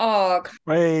dove.org.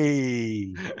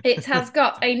 Hey. It has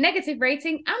got a negative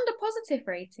rating and a positive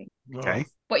rating. Okay.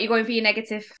 What are you going for your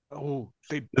negative? Oh,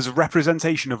 There's a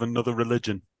representation of another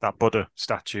religion, that Buddha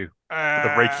statue.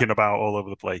 They're raking about all over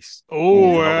the place.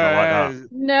 Oh, You're not gonna like that.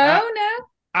 No,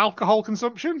 alcohol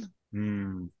consumption?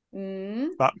 Hmm. no.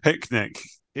 That picnic.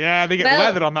 Yeah, they get Well-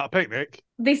 leathered on that picnic.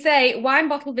 They say wine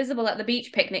bottle visible at the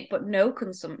beach picnic, but no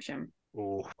consumption.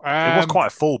 Oh, It was quite a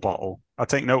full bottle. I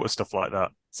take note of stuff like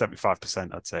that.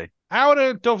 75%, I'd say. How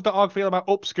do Dove.org feel about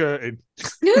upskirting?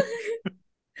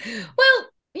 Well,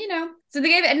 you know, so they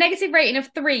gave it a negative rating of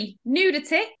 3.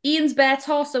 Nudity, Ian's bare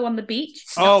torso on the beach.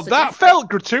 Oh, Not that suggested. felt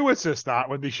gratuitous, that,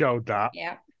 when they showed that.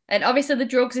 Yeah. And obviously the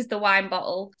drugs is the wine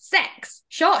bottle. Sex,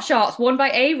 short shorts worn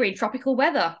by Avery in tropical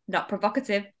weather. Not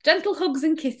provocative. Gentle hugs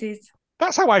and kisses.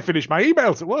 That's how I finish my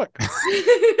emails at work.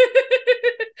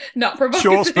 Not provocative.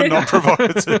 Short but not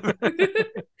provocative.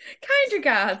 Kind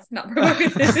regards, not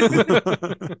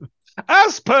provocative.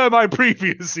 As per my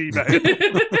previous email.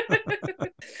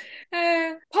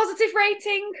 Positive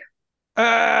rating.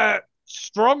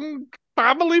 Strong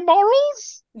family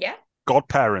morals? Yeah.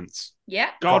 Godparents. Yeah.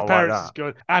 God, Gotta like parents is that.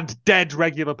 good. And dead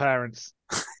regular parents.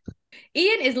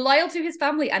 Ian is loyal to his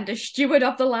family and a steward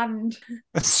of the land.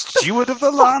 A steward of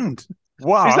the land.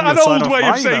 Wow. Is I'm that gonna an sign old off way my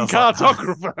of saying emails like that.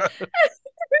 cartographer?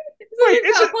 So Wait,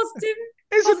 we've got is a positive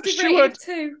Isn't rating steward of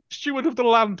 2. steward of the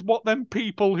land what them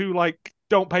people who like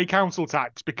don't pay council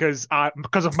tax because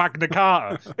of Magna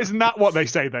Carta? Isn't that what they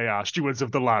say they are? Stewards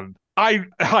of the land. I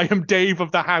am Dave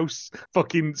of the House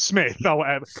fucking Smith or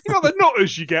whatever. You know the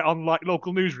nutters you get on like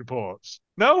local news reports.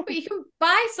 No? But you can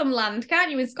buy some land,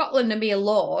 can't you, in Scotland and be a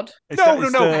lord? No.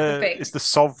 It's the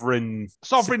sovereign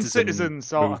Sovereign citizen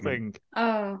sort movement. of thing.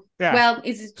 Oh. Yeah. Well,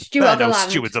 he's a steward of the no land.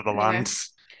 stewards of the Anyway. land.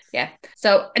 Yeah.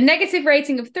 So a negative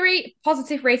rating of 3,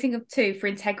 positive rating of 2 for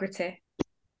integrity.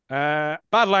 Bad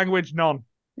language, none.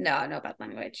 No, no bad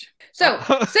language. So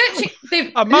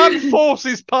searching A man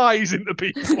forces pies into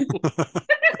people.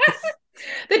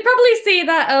 They'd probably see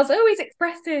that as, oh, he's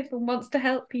expressive and wants to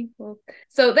help people.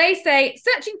 So they say,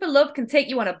 searching for love can take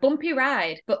you on a bumpy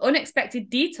ride, but unexpected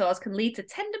detours can lead to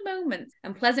tender moments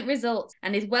and pleasant results,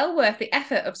 and is well worth the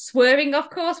effort of swerving off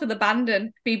course with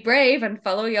abandon. Be brave and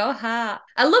follow your heart.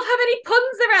 I love how many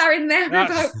puns there are in there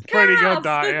That's about pretty cars. good,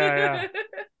 that, yeah.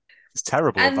 It's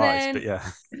terrible And advice, then- but yeah.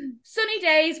 Sunny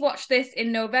Days watched this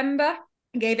in November,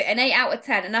 gave it an 8 out of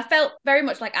 10, and I felt very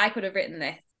much like I could have written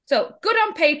this. So, good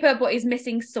on paper, but is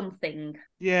missing something.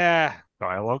 Yeah.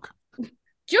 Dialogue.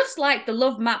 Just like the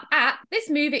Love Map app, this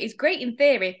movie is great in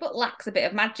theory, but lacks a bit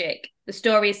of magic. The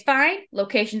story is fine,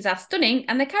 locations are stunning,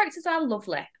 and the characters are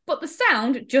lovely. But the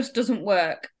sound just doesn't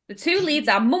work. The 2 leads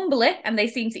are mumbly, and they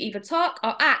seem to either talk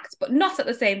or act, but not at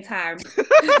the same time.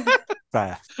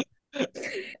 Fair.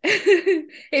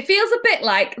 It feels a bit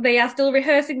like they are still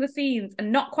rehearsing the scenes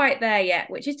and not quite there yet,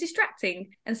 which is distracting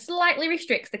and slightly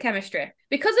restricts the chemistry.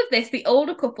 Because of this, the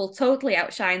older couple totally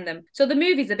outshine them, so the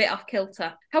movie's a bit off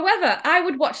kilter. However, I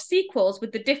would watch sequels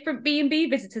with the different B&B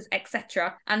visitors,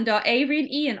 etc., and or Avery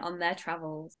and Ian on their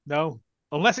travels. No.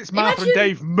 Unless it's Martha and Imagine-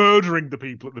 Dave murdering the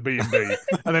people at the B&B,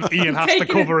 and then Ian has to Taking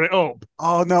cover it up.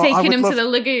 Oh no, Taking them to the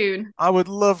lagoon. I would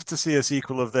love to see a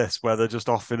sequel of this where they're just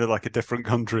off in like a different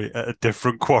country at a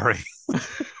different quarry.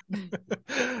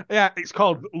 Yeah, it's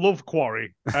called Love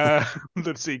Quarry,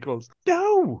 the sequels.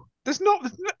 No,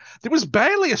 there was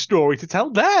barely a story to tell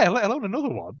there, let alone another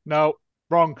one. No,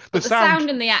 wrong. But the sound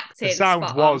and the acting. the sound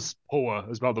spot was poor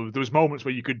as well. There was moments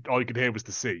where all you could hear was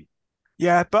the sea.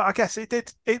 Yeah, but I guess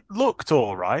it looked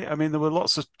all right. I mean, there were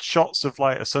lots of shots of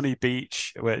like a sunny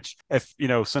beach, which if,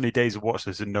 Sunny Days would watch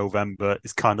this in November,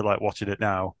 it's kind of like watching it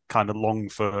now, kind of long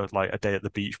for like a day at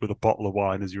the beach with a bottle of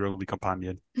wine as your only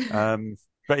companion.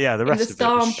 But yeah, the on. In rest the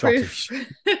of it was stormproof.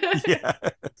 shocking. Yeah,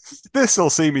 this will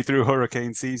see me through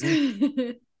hurricane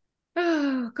season.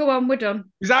 Oh, go on, we're done.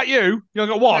 Is that you? You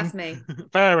only got one? That's me.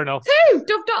 Fair enough. 2,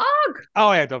 Dove.org.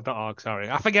 Oh yeah, Dove.org, sorry.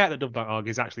 I forget that Dove.org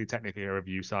is actually technically a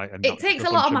review site. And It takes a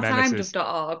lot of my time,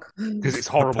 Dove.org. because it's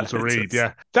horrible to It read, does.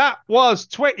 yeah. That was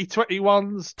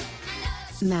 2021's.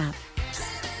 Map.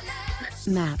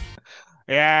 Map.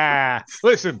 Yeah.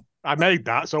 Listen, I made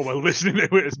that, so we're listening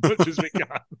to it as much as we can.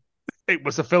 It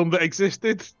was a film that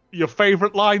existed. Your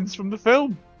favourite lines from the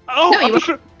film. Oh, No,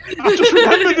 I just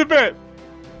remembered a bit.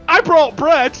 I brought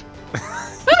bread.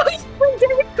 When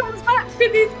David comes back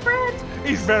with his bread.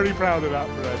 He's very proud of that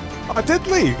bread. I did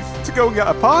leave to go and get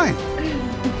a pie.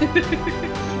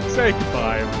 Say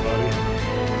goodbye,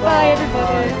 everybody. Bye,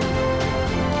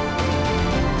 everybody.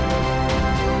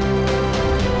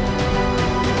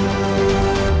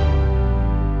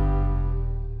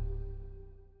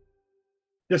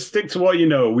 Just stick to what you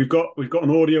know. We've got an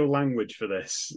audio language for this.